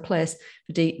that was her place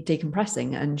for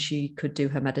decompressing. And she could do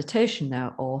her meditation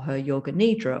now or her yoga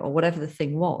nidra or whatever the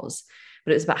thing was.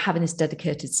 But it was about having this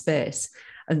dedicated space.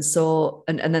 And so,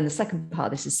 and then the second part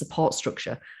of this is support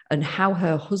structure, and how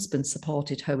her husband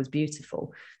supported her was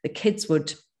beautiful. The kids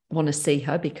would want to see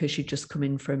her because she'd just come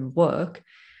in from work,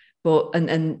 but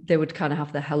and they would kind of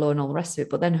have the hello and all the rest of it.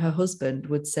 But then her husband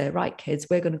would say, right, kids,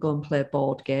 we're going to go and play a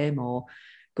board game or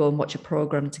go and watch a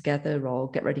program together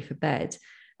or get ready for bed.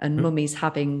 And mummy's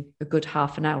having a good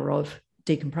half an hour of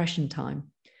decompression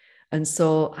time. And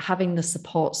so having the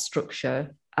support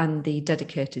structure and the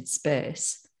dedicated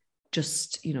space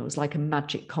just, it was like a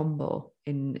magic combo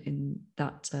in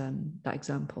that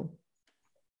example.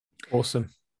 Awesome.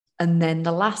 And then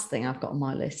the last thing I've got on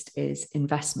my list is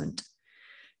investment.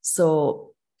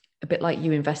 So a bit like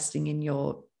you investing in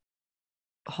your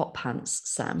hot pants,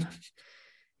 Sam.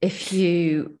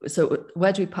 So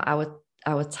where do we put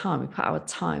our time? We put our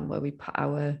time where we put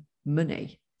our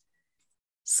money.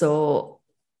 So,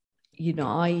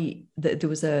 there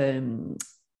was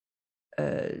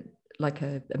like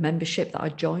a membership that I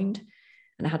joined,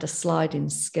 and I had a sliding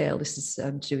scale. This is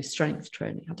to do with strength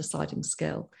training. I had a sliding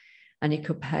scale, and you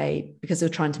could pay, because they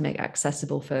were trying to make it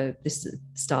accessible for this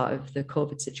start of the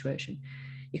COVID situation.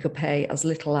 You could pay as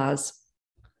little as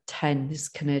 10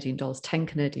 Canadian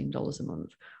dollars a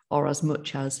month, or as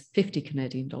much as 50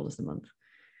 Canadian dollars a month.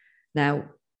 Now,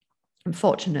 I'm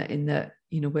fortunate in that,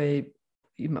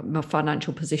 my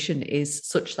financial position is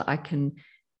such that I can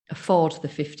afford the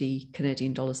 50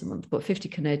 Canadian dollars a month, but 50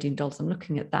 Canadian dollars, I'm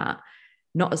looking at that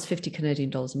not as 50 Canadian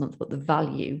dollars a month, but the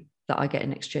value that I get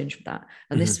in exchange for that.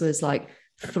 And this was like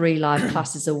 3 live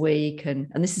classes a week. And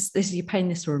this is, you're paying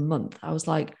this for a month. I was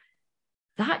like,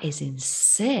 that is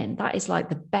insane. That is like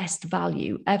the best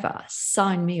value ever.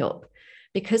 Sign me up.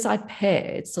 Because I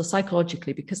paid, so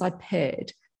psychologically, because I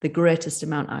paid the greatest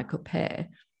amount I could pay,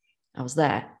 I was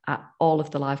there at all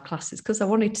of the live classes because I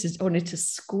wanted to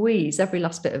squeeze every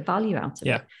last bit of value out of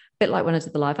it. A bit like when I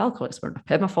did the live alcohol experiment. I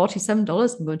paid my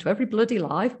 $47. I'm going to every bloody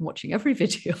live. I'm watching every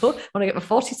video. I want to get my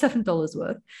 $47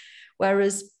 worth.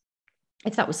 Whereas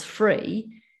if that was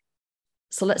free,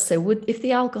 so let's say if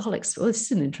the alcoholics, this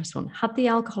is an interesting one, had the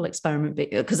alcohol experiment,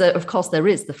 because of course there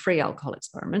is the free alcohol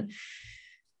experiment,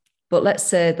 but let's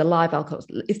say the live alcohol,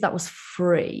 if that was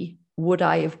free, would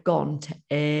I have gone to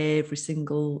every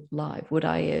single live? Would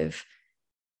I have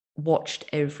watched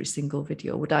every single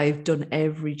video? Would I have done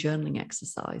every journaling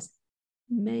exercise?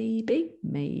 Maybe,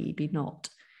 maybe not.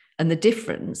 And the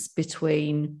difference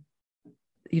between,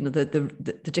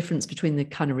 the difference between the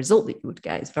kind of result that you would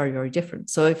get is very, very different.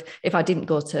 So if I didn't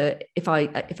go to, if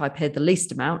I paid the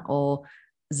least amount or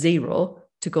zero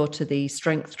to go to the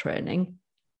strength training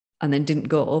and then didn't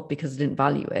go because I didn't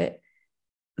value it,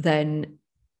 then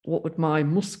what would my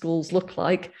muscles look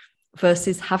like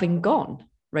versus having gone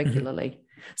regularly?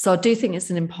 Mm-hmm. So I do think it's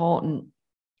an important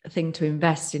thing to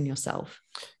invest in yourself.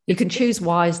 You can choose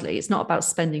wisely. It's not about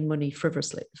spending money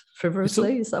frivolously.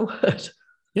 Frivolously, is that a word?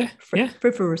 Yeah.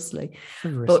 Frivolously.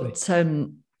 But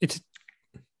it's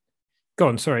go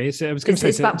on. Sorry, I was going to say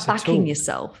it's about backing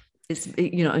yourself. It's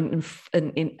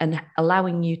and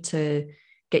allowing you to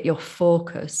get your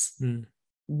focus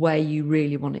where you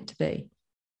really want it to be.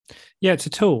 Yeah, it's a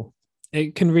tool.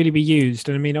 It can really be used.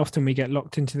 And I mean, often we get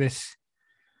locked into this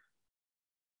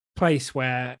place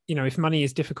where, if money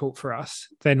is difficult for us,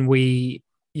 then we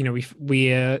if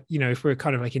we're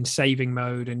kind of like in saving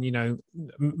mode, and,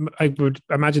 I would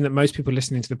imagine that most people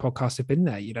listening to the podcast have been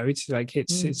there, it's like,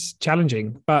 it's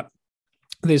challenging, but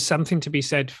there's something to be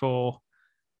said for,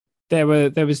 there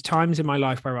was times in my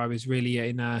life where I was really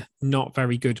in a not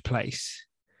very good place.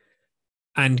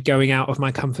 and going out of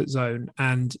my comfort zone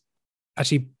and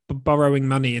actually borrowing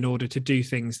money in order to do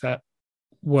things that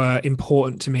were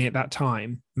important to me at that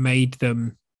time made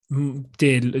them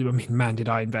did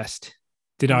I invest?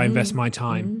 Did I invest my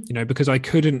time? Because I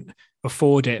couldn't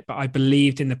afford it, but I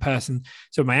believed in the person.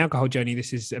 So my alcohol journey,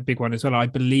 this is a big one as well. I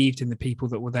believed in the people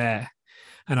that were there,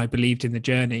 and I believed in the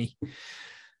journey,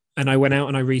 and I went out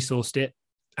and I resourced it.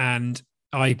 And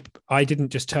I didn't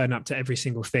just turn up to every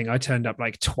single thing. I turned up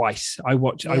like twice. I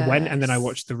went and then I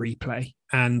watched the replay,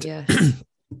 and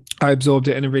I absorbed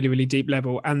it in a really, really deep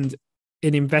level. And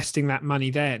in investing that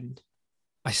money, then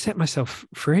I set myself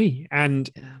free. And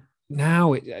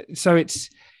now it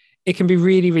can be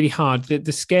really, really hard.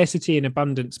 The scarcity and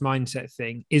abundance mindset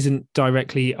thing isn't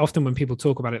directly, often when people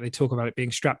talk about it, they talk about it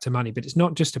being strapped to money, but it's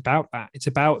not just about that. It's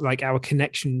about like our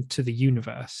connection to the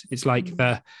universe. It's like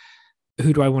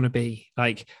who do I want to be?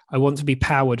 Like, I want to be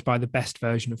powered by the best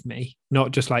version of me,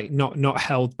 not just like not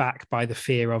held back by the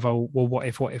fear of, oh, well, what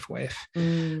if?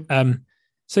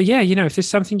 So yeah, if there's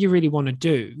something you really want to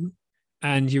do,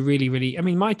 and you really, really, I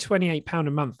mean, my £28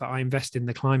 a month that I invest in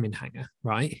the climbing hanger,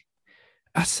 right?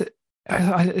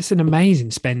 It's an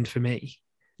amazing spend for me.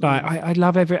 Like, I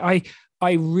love I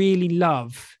really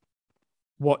love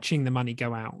watching the money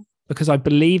go out, because I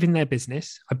believe in their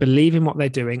business. I believe in what they're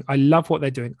doing. I love what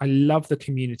they're doing. I love the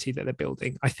community that they're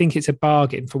building. I think it's a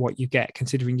bargain for what you get,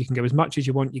 considering you can go as much as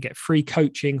you want. You get free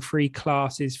coaching, free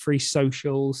classes, free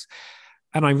socials.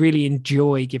 And I really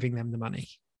enjoy giving them the money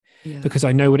because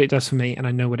I know what it does for me, and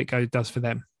I know what it does for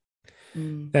them.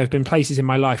 There have been places in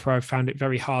my life where I've found it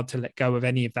very hard to let go of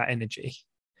any of that energy.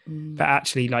 But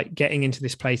actually, like, getting into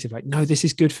this place of like, no, this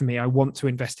is good for me. I want to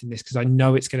invest in this because I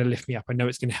know it's going to lift me up. I know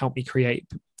it's going to help me create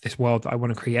this world that I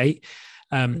want to create.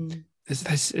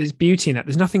 There's beauty in that.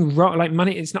 There's nothing wrong. Like,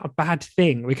 money, it's not a bad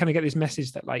thing. We kind of get this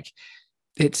message that like,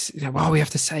 it's, well, we have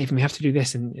to save and we have to do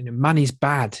this, and money's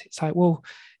bad. It's like, well,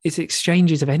 it's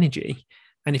exchanges of energy.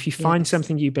 And if you find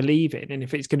something you believe in, and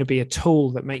if it's going to be a tool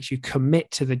that makes you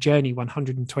commit to the journey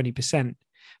 120%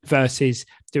 versus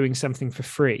doing something for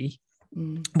free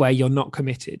where you're not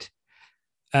committed,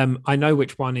 I know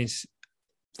which one is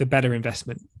the better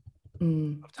investment.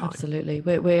 Absolutely.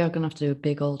 We are going to have to do a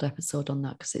big old episode on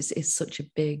that, because it's such a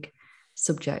big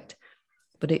subject,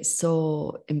 but it's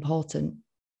so important.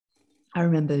 I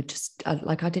remember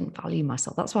I didn't value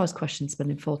myself. That's why I was questioning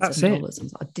spending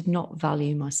 $47. I did not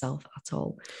value myself at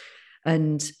all.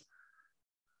 And,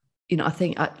 I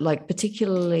think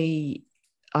particularly,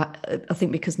 I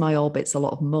think because my orbit's a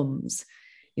lot of mums,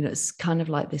 it's kind of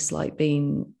like this, like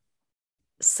being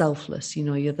selfless,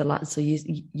 you're the last. So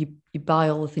you buy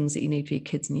all the things that you need for your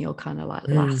kids, and you're kind of like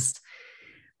last.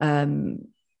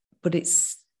 But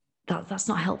that's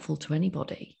not helpful to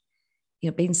anybody.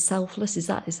 Being selfless, is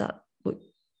that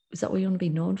what you want to be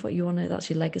known for? That's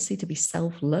your legacy, to be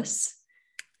selfless?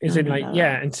 Is it like,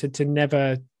 and to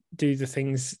never do the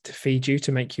things to feed you,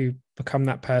 to make you become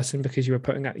that person because you were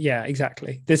putting out. Yeah,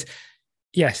 exactly. It's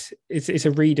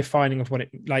a redefining of what it,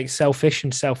 like, selfish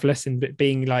and selfless, and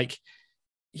being like,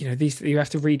 these, you have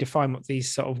to redefine what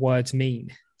these sort of words mean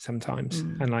sometimes,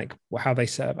 and like how they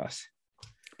serve us.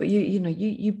 But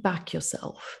you back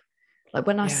yourself. Like,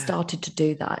 when I started to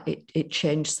do that, it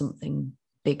changed something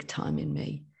big time in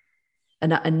me.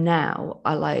 And now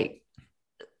I like,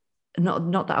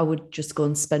 not that I would just go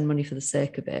and spend money for the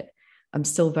sake of it. I'm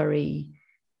still very,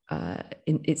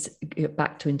 it's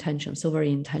back to intention. I'm still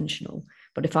very intentional.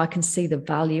 But if I can see the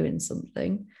value in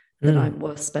something, then I'm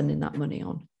worth spending that money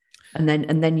on. And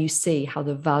then you see how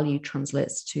the value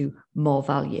translates to more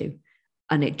value,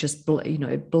 and it just,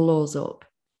 it blows up.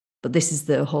 But this is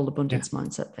the whole abundance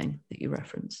mindset thing that you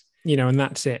reference. And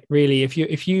that's it, really.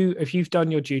 If you've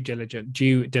done your due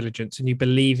diligence and you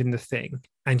believe in the thing,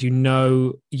 and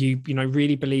you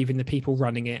really believe in the people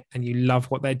running it, and you love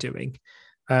what they're doing,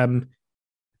 and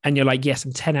you're like, yes,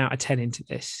 I'm 10 out of 10 into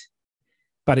this,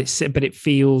 but it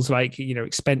feels like,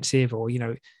 expensive, or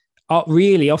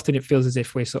really often it feels as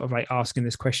if we're sort of like asking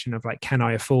this question of like, can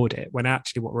I afford it? When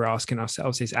actually what we're asking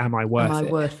ourselves is, am I worth it? Am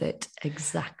I worth it?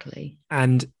 Exactly.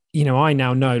 And I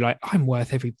now know, like, I'm worth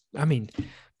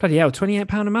bloody hell,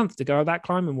 £28 a month to go up that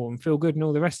climbing wall and feel good and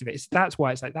all the rest of it. That's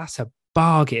why it's like, that's a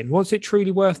bargain. What's it truly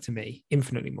worth to me?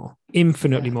 Infinitely more than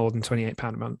 £28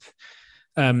 a month.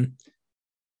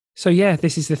 So yeah,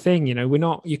 this is the thing,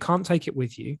 you can't take it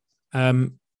with you.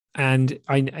 And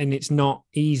it's not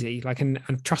easy. Like, and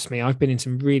trust me, I've been in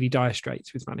some really dire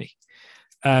straits with money.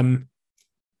 But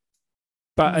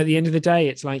at the end of the day,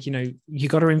 it's like, you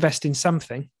got to invest in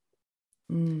something.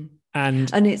 And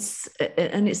it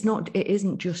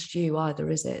isn't just you either,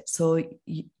 is it? So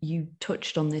you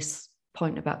touched on this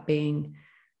point about being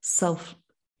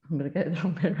I'm going to get it the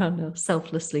wrong way around now,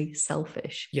 selflessly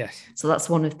selfish. Yes. So that's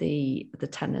one of the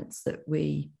tenets that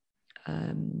we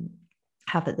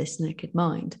have at This Naked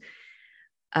Mind.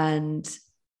 And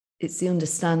it's the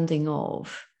understanding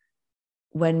of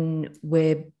when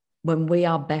we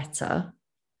are better,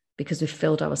 because we've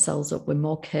filled ourselves up, we're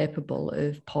more capable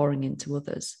of pouring into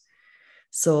others.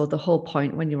 So the whole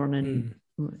point when you're on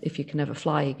if you can ever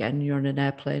fly again, you're on an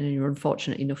airplane and you're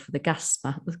unfortunate enough for the gas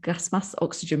mask,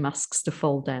 oxygen masks to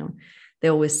fall down. They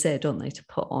always say, don't they, to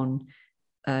put on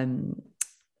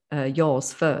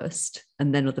yours first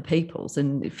and then other people's.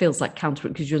 And it feels like counter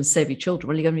because you're going to save your children.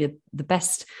 Well, you're going to be the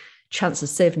best chance of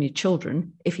saving your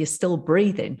children if you're still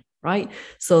breathing, right?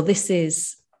 So this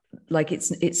is like,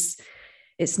 it's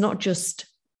not just,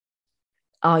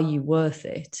 are you worth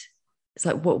it? It's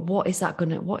like, what is that going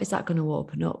to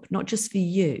open up? Not just for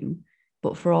you,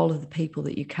 but for all of the people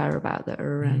that you care about that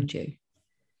are around you.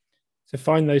 So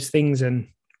find those things and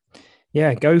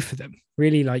go for them.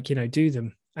 Really, do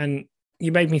them. And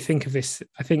you made me think of this.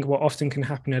 I think what often can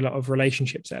happen in a lot of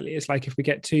relationships, Ellie, is like if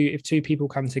two people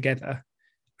come together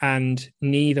and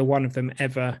neither one of them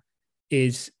ever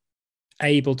is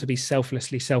able to be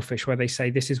selflessly selfish, where they say,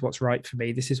 this is what's right for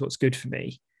me, this is what's good for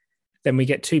me, then we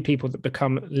get two people that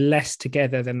become less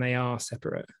together than they are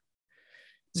separate.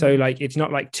 So it's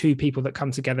not like two people that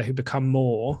come together who become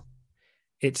more.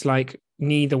 It's like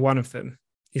neither one of them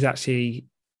is actually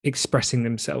expressing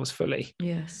themselves fully.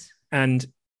 Yes. And,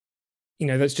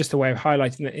 that's just a way of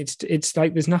highlighting that it's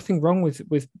like, there's nothing wrong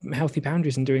with healthy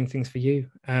boundaries and doing things for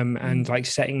you, and like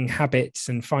setting habits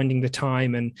and finding the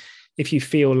time. And if you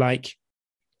feel like,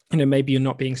 maybe you're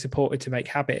not being supported to make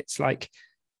habits, like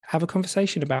have a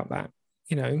conversation about that,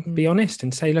 be honest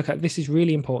and say, look, this is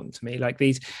really important to me. Like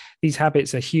these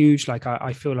habits are huge. Like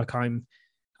I feel like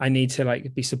I need to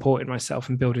like be supporting myself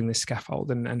and building this scaffold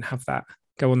and have that,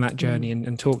 go on that journey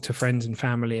and talk to friends and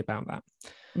family about that.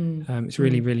 It's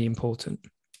really, really important.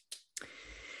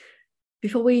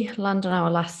 Before we land on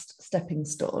our last stepping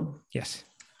stone. Yes.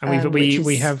 And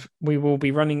we will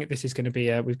be running. This is going to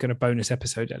be we've got a bonus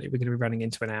episode, Ellie. We're going to be running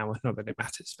into an hour. Not that it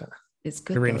matters, but it's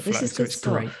good. We're in flow, this is good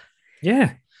stuff. Great.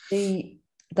 Yeah.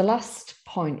 The last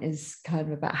point is kind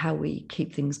of about how we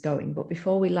keep things going. But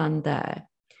before we land there,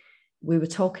 we were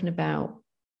talking about,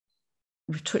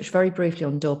 we've touched very briefly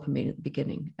on dopamine at the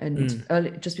beginning. And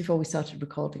early, just before we started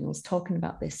recording, I was talking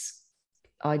about this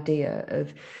idea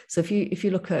of, so if you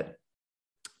look at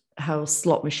how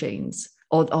slot machines,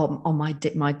 or my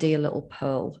dear little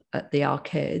Pearl at the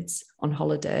arcades on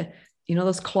holiday,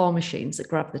 those claw machines that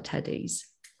grab the teddies.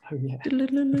 Oh yeah,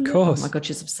 of course. Oh my God,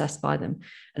 she's obsessed by them.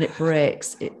 And it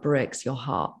breaks your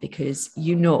heart because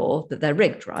you know that they're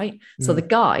rigged, right? So the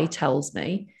guy tells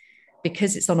me,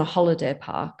 because it's on a holiday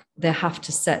park, they have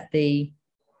to set the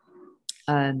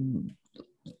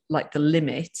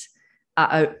limit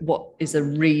at what is a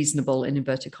reasonable, in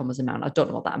inverted commas, amount. I don't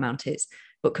know what that amount is.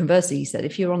 But conversely, he said,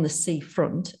 if you're on the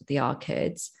seafront at the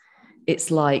arcades,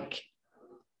 it's like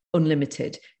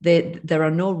unlimited. There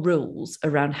are no rules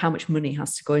around how much money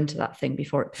has to go into that thing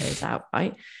before it pays out,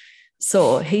 right?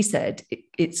 So he said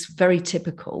it's very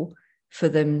typical for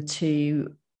them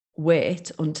to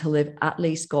wait until they've at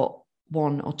least got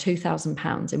 £1,000 or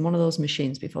 £2,000 in one of those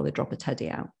machines before they drop a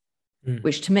teddy out,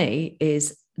 which to me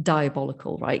is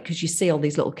diabolical, right? Because you see all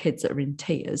these little kids that are in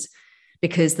tears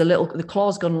because the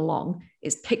claw's gone along,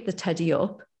 it's picked the teddy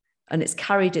up and it's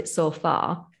carried it so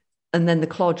far, and then the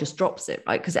claw just drops it,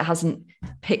 right? Because it hasn't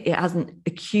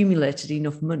accumulated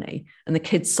enough money, and the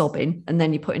kid's sobbing, and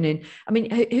then you're putting in. I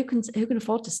mean, who can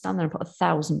afford to stand there and put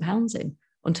 £1,000 in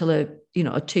until a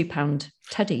 £2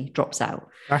 teddy drops out?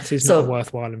 That is not a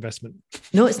worthwhile investment.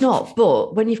 No, it's not.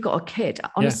 But when you've got a kid,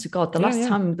 honest to God, the last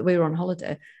time that we were on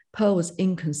holiday, Pearl was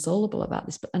inconsolable about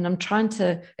this, and I'm trying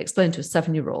to explain to a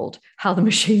 7-year-old how the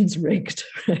machine's rigged,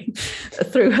 right?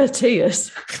 Through her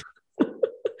tears.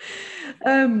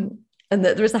 And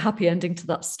that there is a happy ending to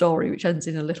that story, which ends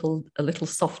in a little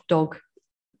soft dog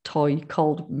toy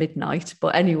called Midnight.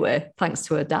 But anyway, thanks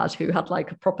to her dad, who had like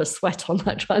a proper sweat on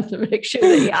that, trying to make sure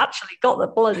that he actually got the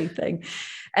bloody thing.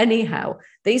 Anyhow,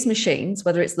 these machines,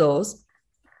 whether it's those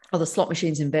or the slot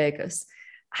machines in Vegas,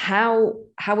 how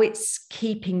it's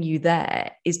keeping you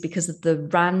there is because of the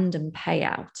random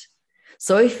payout.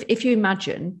 So if you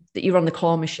imagine that you're on the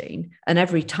claw machine and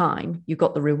every time you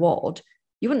got the reward,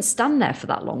 you wouldn't stand there for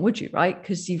that long, would you, right?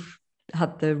 Because you've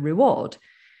had the reward.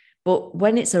 But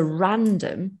when it's a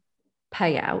random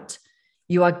payout,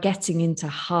 you are getting into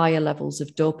higher levels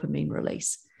of dopamine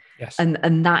release. Yes.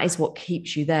 And that is what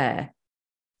keeps you there,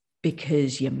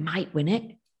 because you might win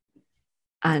it.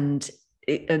 And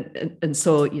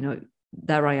so,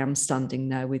 there I am standing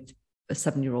there with a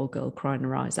 7-year-old girl crying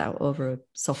her eyes out over a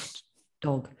soft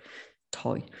dog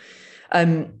toy.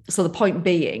 So the point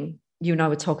being, you and I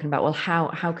were talking about, well,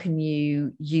 how can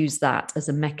you use that as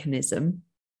a mechanism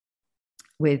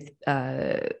with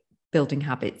building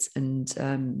habits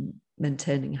and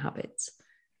maintaining habits?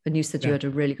 And you said you had a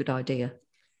really good idea.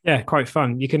 Yeah, quite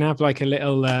fun. You can have like a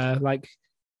little like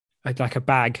a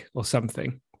bag or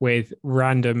something with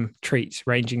random treats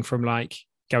ranging from like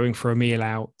going for a meal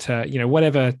out to, you know,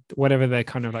 whatever the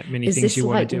kind of like mini things you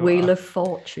want to do. Wheel of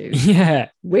Fortune? Yeah.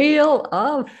 Wheel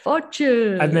of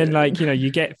Fortune. And then like, you know,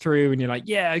 you get through and you're like,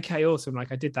 yeah, okay, awesome.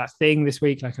 Like I did that thing this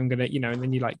week. Like I'm going to, you know, and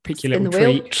then you like pick your little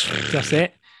treat. That's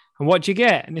it. And what do you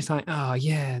get? And it's like, oh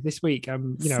yeah, this week, you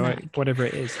know, Snack. whatever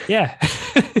it is. Yeah.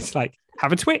 It's like,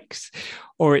 have a Twix.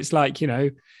 Or it's like, you know,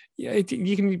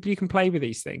 you can play with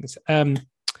these things.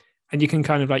 And you can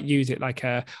kind of like use it like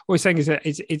what we're saying is that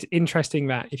it's interesting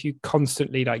that if you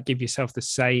constantly like give yourself the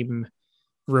same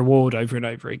reward over and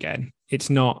over again, it's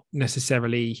not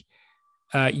necessarily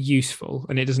useful,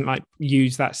 and it doesn't like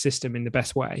use that system in the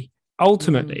best way.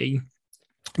 Ultimately,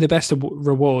 the best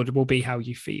reward will be how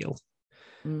you feel.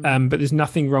 But there's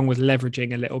nothing wrong with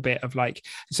leveraging a little bit of like,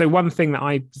 so one thing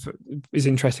that is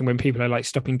interesting when people are like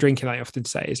stopping drinking, I often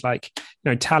say is like,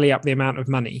 you know, tally up the amount of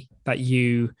money that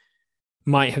you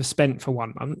might have spent for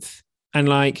 1 month and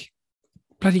like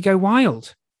bloody go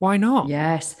wild. Why not?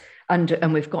 Yes. And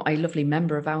we've got a lovely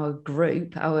member of our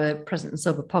group, our Present and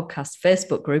Sober podcast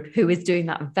Facebook group, who is doing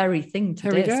that very thing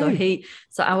today.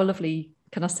 So our lovely,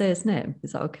 can I say his name?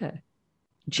 Is that okay?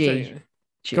 G.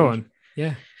 Go on.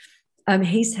 Yeah.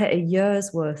 He's hit a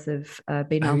year's worth of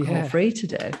being alcohol free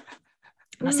today.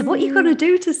 And I said, what are you going to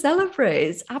do to celebrate?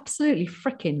 It's absolutely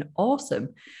freaking awesome.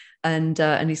 And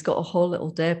he's got a whole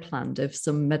little day planned of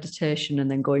some meditation and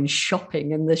then going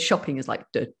shopping. And the shopping is like,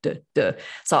 duh, duh, duh.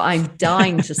 So I'm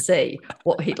dying to see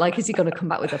what is he going to come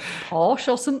back with a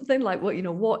Porsche or something? Like,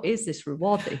 what is this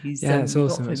reward that he's it's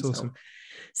awesome. It's awesome.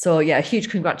 So yeah, huge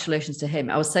congratulations to him.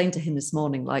 I was saying to him this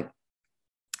morning, like,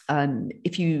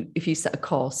 if you set a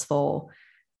course for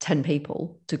 10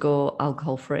 people to go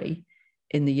alcohol free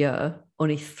in the year,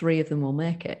 only 3 of them will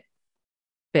make it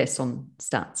based on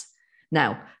stats.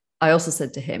 Now, I also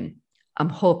said to him, I'm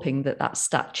hoping that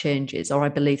stat changes, or I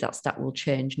believe that stat will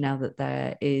change now that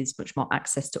there is much more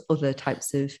access to other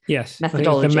types of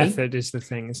methodology. The method is the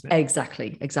thing, isn't it?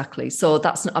 Exactly. So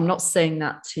I'm not saying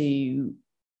that to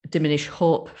diminish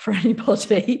hope for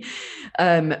anybody,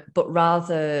 but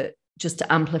rather just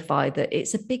to amplify that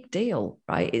it's a big deal,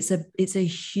 right? It's a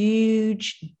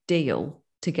huge deal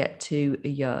to get to a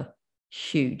year,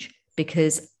 huge,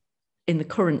 because in the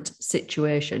current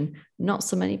situation, not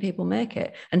so many people make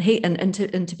it. And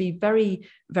to be very,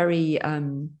 very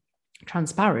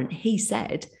transparent, he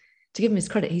said, to give him his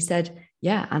credit, he said,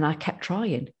 yeah, and I kept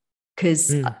trying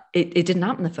because it didn't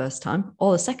happen the first time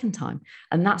or the second time.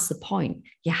 And that's the point.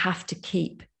 You have to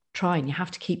keep trying. You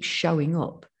have to keep showing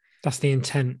up. That's the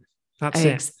intent. That's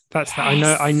it. That's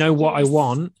that. I know what I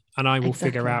want, and I will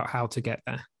figure out how to get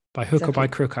there. By hook or by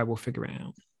crook, I will figure it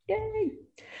out. Yay.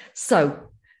 So,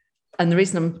 and the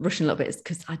reason I'm rushing a little bit is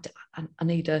because I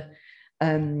need a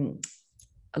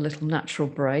little natural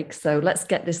break. So let's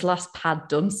get this last pad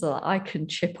done so that I can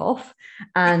chip off.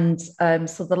 And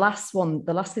so the last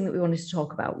thing that we wanted to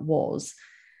talk about was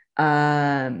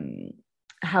how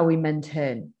we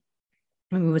maintain.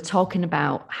 And we were talking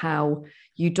about how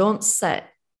you don't set.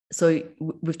 So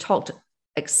we've talked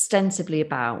extensively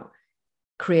about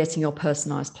creating your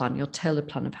personalized plan, your tailored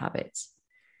plan of habits.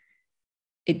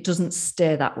 It doesn't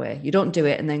stay that way. You don't do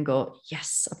it and then go,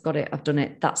 yes, I've got it, I've done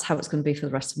it. That's how it's going to be for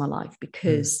the rest of my life,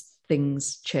 because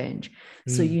things change.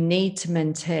 So you need to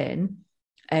maintain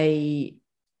a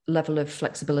level of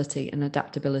flexibility and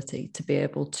adaptability to be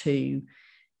able to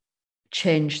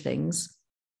change things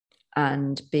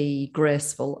and be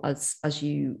graceful as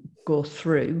you go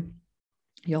through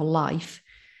your life.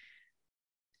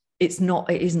 It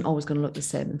isn't always going to look the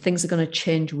same, and things are going to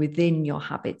change within your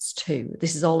habits too.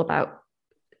 This is all about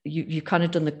you've kind of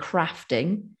done the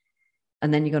crafting,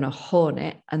 and then you're going to hone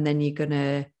it, and then you're going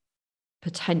to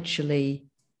potentially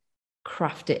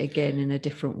craft it again in a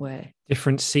different way.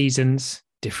 Different seasons,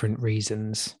 different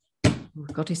reasons. Oh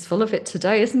God, he's full of it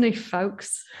today, isn't he,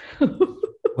 folks?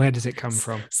 Where does it come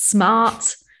from?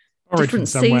 Smart. Borrowed different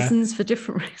seasons for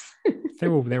different reasons.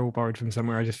 They're all borrowed from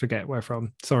somewhere. I just forget where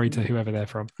from. Sorry to whoever they're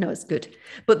from. No, it's good.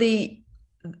 But the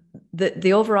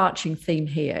overarching theme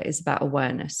here is about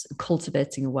awareness,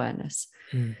 cultivating awareness,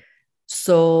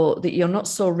 so that you're not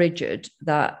so rigid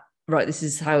that, right, this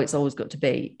is how it's always got to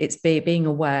be. It's being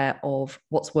aware of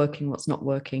what's working, what's not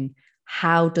working,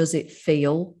 how does it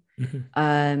feel,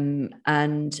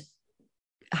 and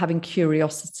having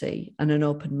curiosity and an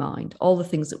open mind, all the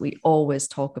things that we always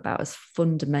talk about as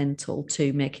fundamental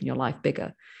to making your life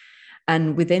bigger.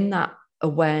 And within that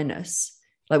awareness,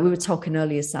 like we were talking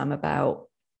earlier, Sam, about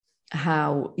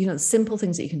how, the simple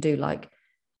things that you can do, like,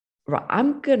 right,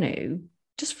 I'm going to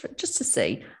just to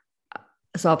see.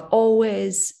 So I've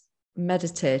always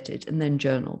meditated and then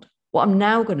journaled. What I'm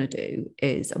now going to do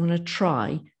is I'm going to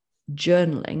try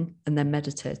journaling and then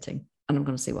meditating, and I'm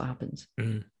going to see what happens.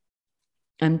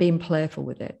 And being playful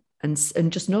with it, and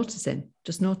just noticing,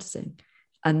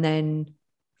 and then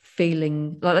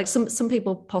feeling like some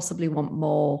people possibly want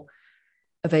more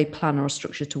of a plan or a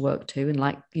structure to work to, and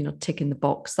like, ticking the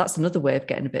box. That's another way of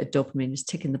getting a bit of dopamine, is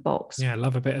ticking the box. Yeah, I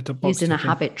love a bit of the box using ticking. A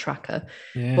habit tracker.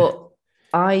 Yeah. But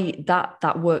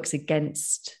that works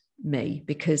against me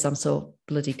because I'm so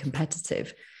bloody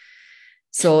competitive.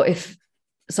 So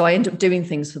I end up doing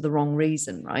things for the wrong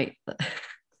reason, right?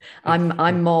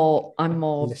 I'm more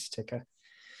list ticker,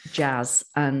 jazz,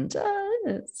 and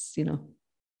it's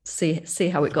see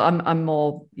how it goes. I'm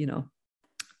more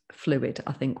fluid,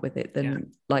 I think, with it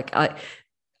than like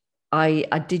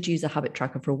I did use a habit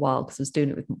tracker for a while because I was doing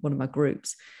it with one of my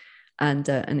groups, and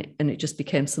it just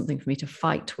became something for me to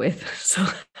fight with. So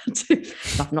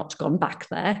I've not gone back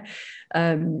there.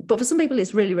 But for some people,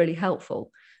 it's really, really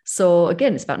helpful. So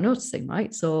again, it's about noticing,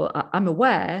 right? So I'm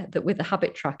aware that with a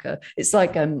habit tracker, it's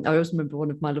like, I always remember one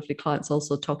of my lovely clients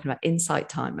also talking about Insight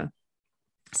Timer.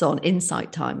 So on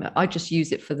Insight Timer, I just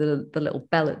use it for the little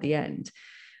bell at the end,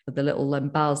 the little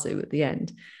bazu at the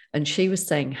end. And she was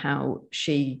saying how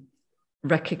she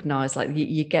recognized, like,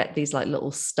 you get these like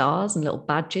little stars and little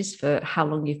badges for how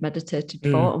long you've meditated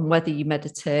for, and whether you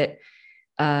meditate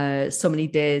so many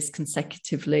days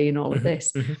consecutively and all of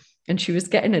this. And she was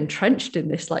getting entrenched in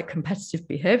this like competitive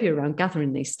behavior around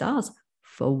gathering these stars.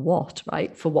 For what,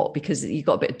 right? For what? Because you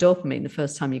got a bit of dopamine the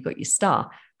first time you got your star.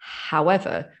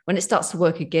 However, when it starts to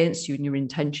work against you and your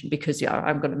intention, because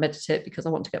I'm going to meditate because I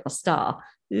want to get my star,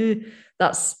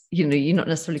 that's, you're not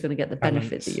necessarily going to get the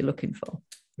benefit that you're looking for.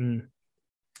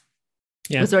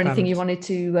 Yeah, was there anything you wanted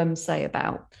to say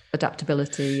about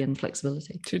adaptability and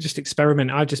flexibility? To just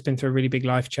experiment. I've just been through a really big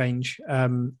life change.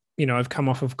 I've come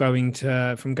off of going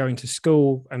to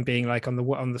school and being like on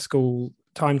the school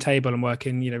timetable and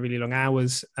working, really long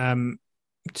hours,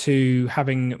 to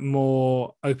having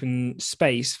more open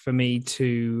space for me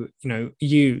to,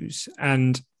 use.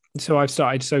 And so I've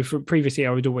started. So for previously,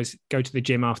 I would always go to the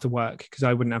gym after work because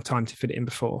I wouldn't have time to fit it in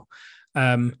before.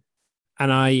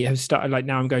 And I have started, like,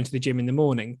 now I'm going to the gym in the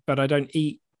morning, but I don't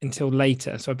eat until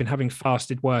later. So I've been having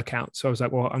fasted workouts. So I was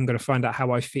like, well, I'm going to find out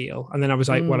how I feel. And then I was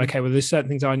like, well, okay, well, there's certain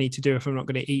things I need to do if I'm not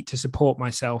going to eat to support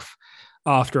myself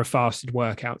after a fasted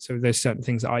workout. So there's certain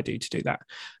things that I do to do that.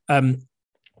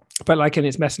 But like, and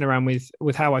it's messing around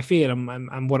with how I feel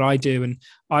and what I do. And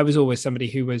I was always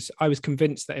somebody I was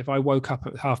convinced that if I woke up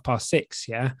at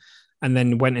 6:30, and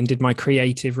then went and did my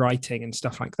creative writing and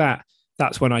stuff like that,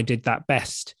 that's when I did that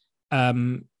best.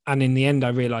 And in the end, I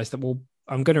realized that, well,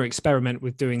 I'm going to experiment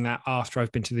with doing that after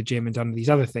I've been to the gym and done these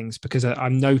other things, because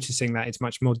I'm noticing that it's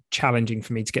much more challenging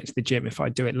for me to get to the gym if I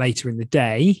do it later in the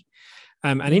day.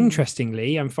 And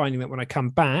interestingly, I'm finding that when I come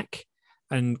back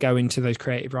and go into those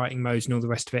creative writing modes and all the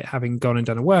rest of it, having gone and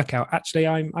done a workout, actually,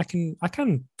 I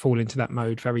can fall into that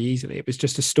mode very easily. It was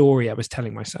just a story I was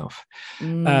telling myself.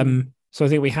 So I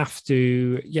think we have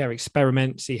to,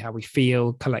 experiment, see how we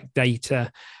feel, collect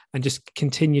data, and just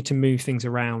continue to move things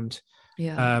around.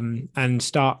 And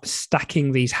start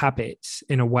stacking these habits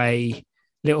in a way,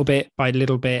 little bit by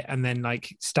little bit, and then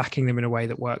like stacking them in a way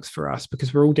that works for us,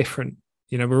 because we're all different.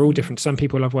 We're all different. Some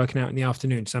people love working out in the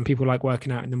afternoon. Some people like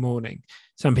working out in the morning.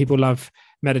 Some people love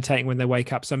meditating when they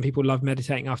wake up. Some people love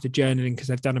meditating after journaling because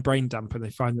they've done a brain dump and they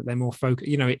find that they're more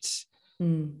focused.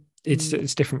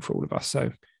 It's different for all of us.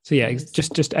 So yeah,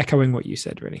 just echoing what you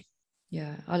said, really.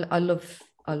 Yeah, I love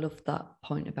that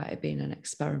point about it being an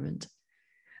experiment.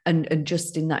 And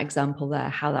just in that example there,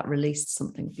 how that released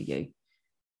something for you.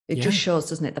 It just shows,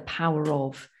 doesn't it, the power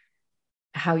of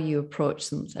how you approach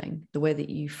something, the way that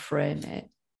you frame it.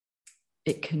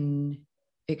 It can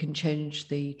change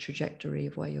the trajectory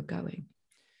of where you're going.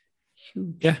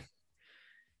 Huge. Yeah.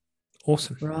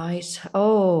 Awesome. Right.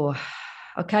 Oh,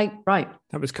 okay. Right.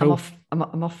 That was cool.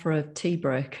 I'm off for a tea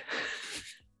break.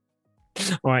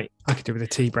 All right. I could do with a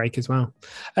tea break as well.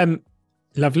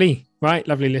 Lovely. Right.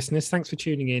 Lovely listeners. Thanks for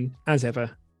tuning in as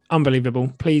ever.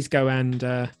 Unbelievable. Please go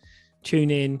and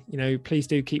tune in. Please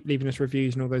do keep leaving us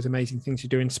reviews and all those amazing things you're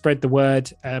doing. Spread the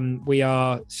word. We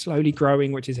are slowly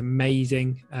growing, which is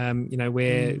amazing.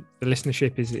 The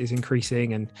listenership is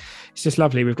increasing, and it's just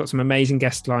lovely. We've got some amazing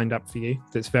guests lined up for you.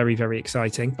 That's very, very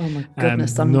exciting. Oh my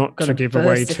goodness, I'm not to give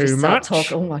away too much.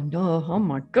 Oh, I know. Oh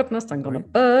my goodness, I'm going to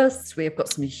burst. We have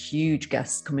got some huge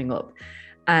guests coming up.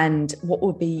 And what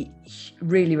would be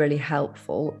really, really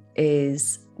helpful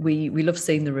is we love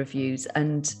seeing the reviews.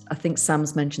 And I think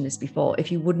Sam's mentioned this before.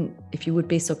 If you would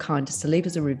be so kind as to leave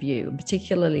us a review, and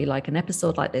particularly like an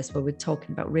episode like this where we're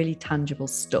talking about really tangible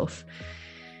stuff,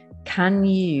 can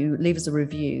you leave us a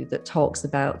review that talks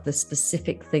about the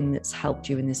specific thing that's helped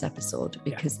you in this episode?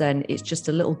 Because then it's just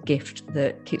a little gift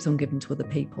that keeps on giving to other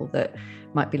people that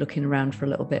might be looking around for a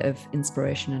little bit of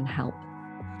inspiration and help.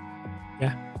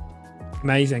 Yeah.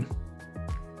 Amazing.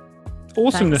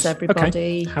 Awesomeness. Thanks, everybody.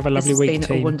 Okay. Have a lovely week, team. It's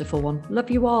been a wonderful one.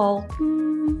 Love you all.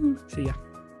 See ya.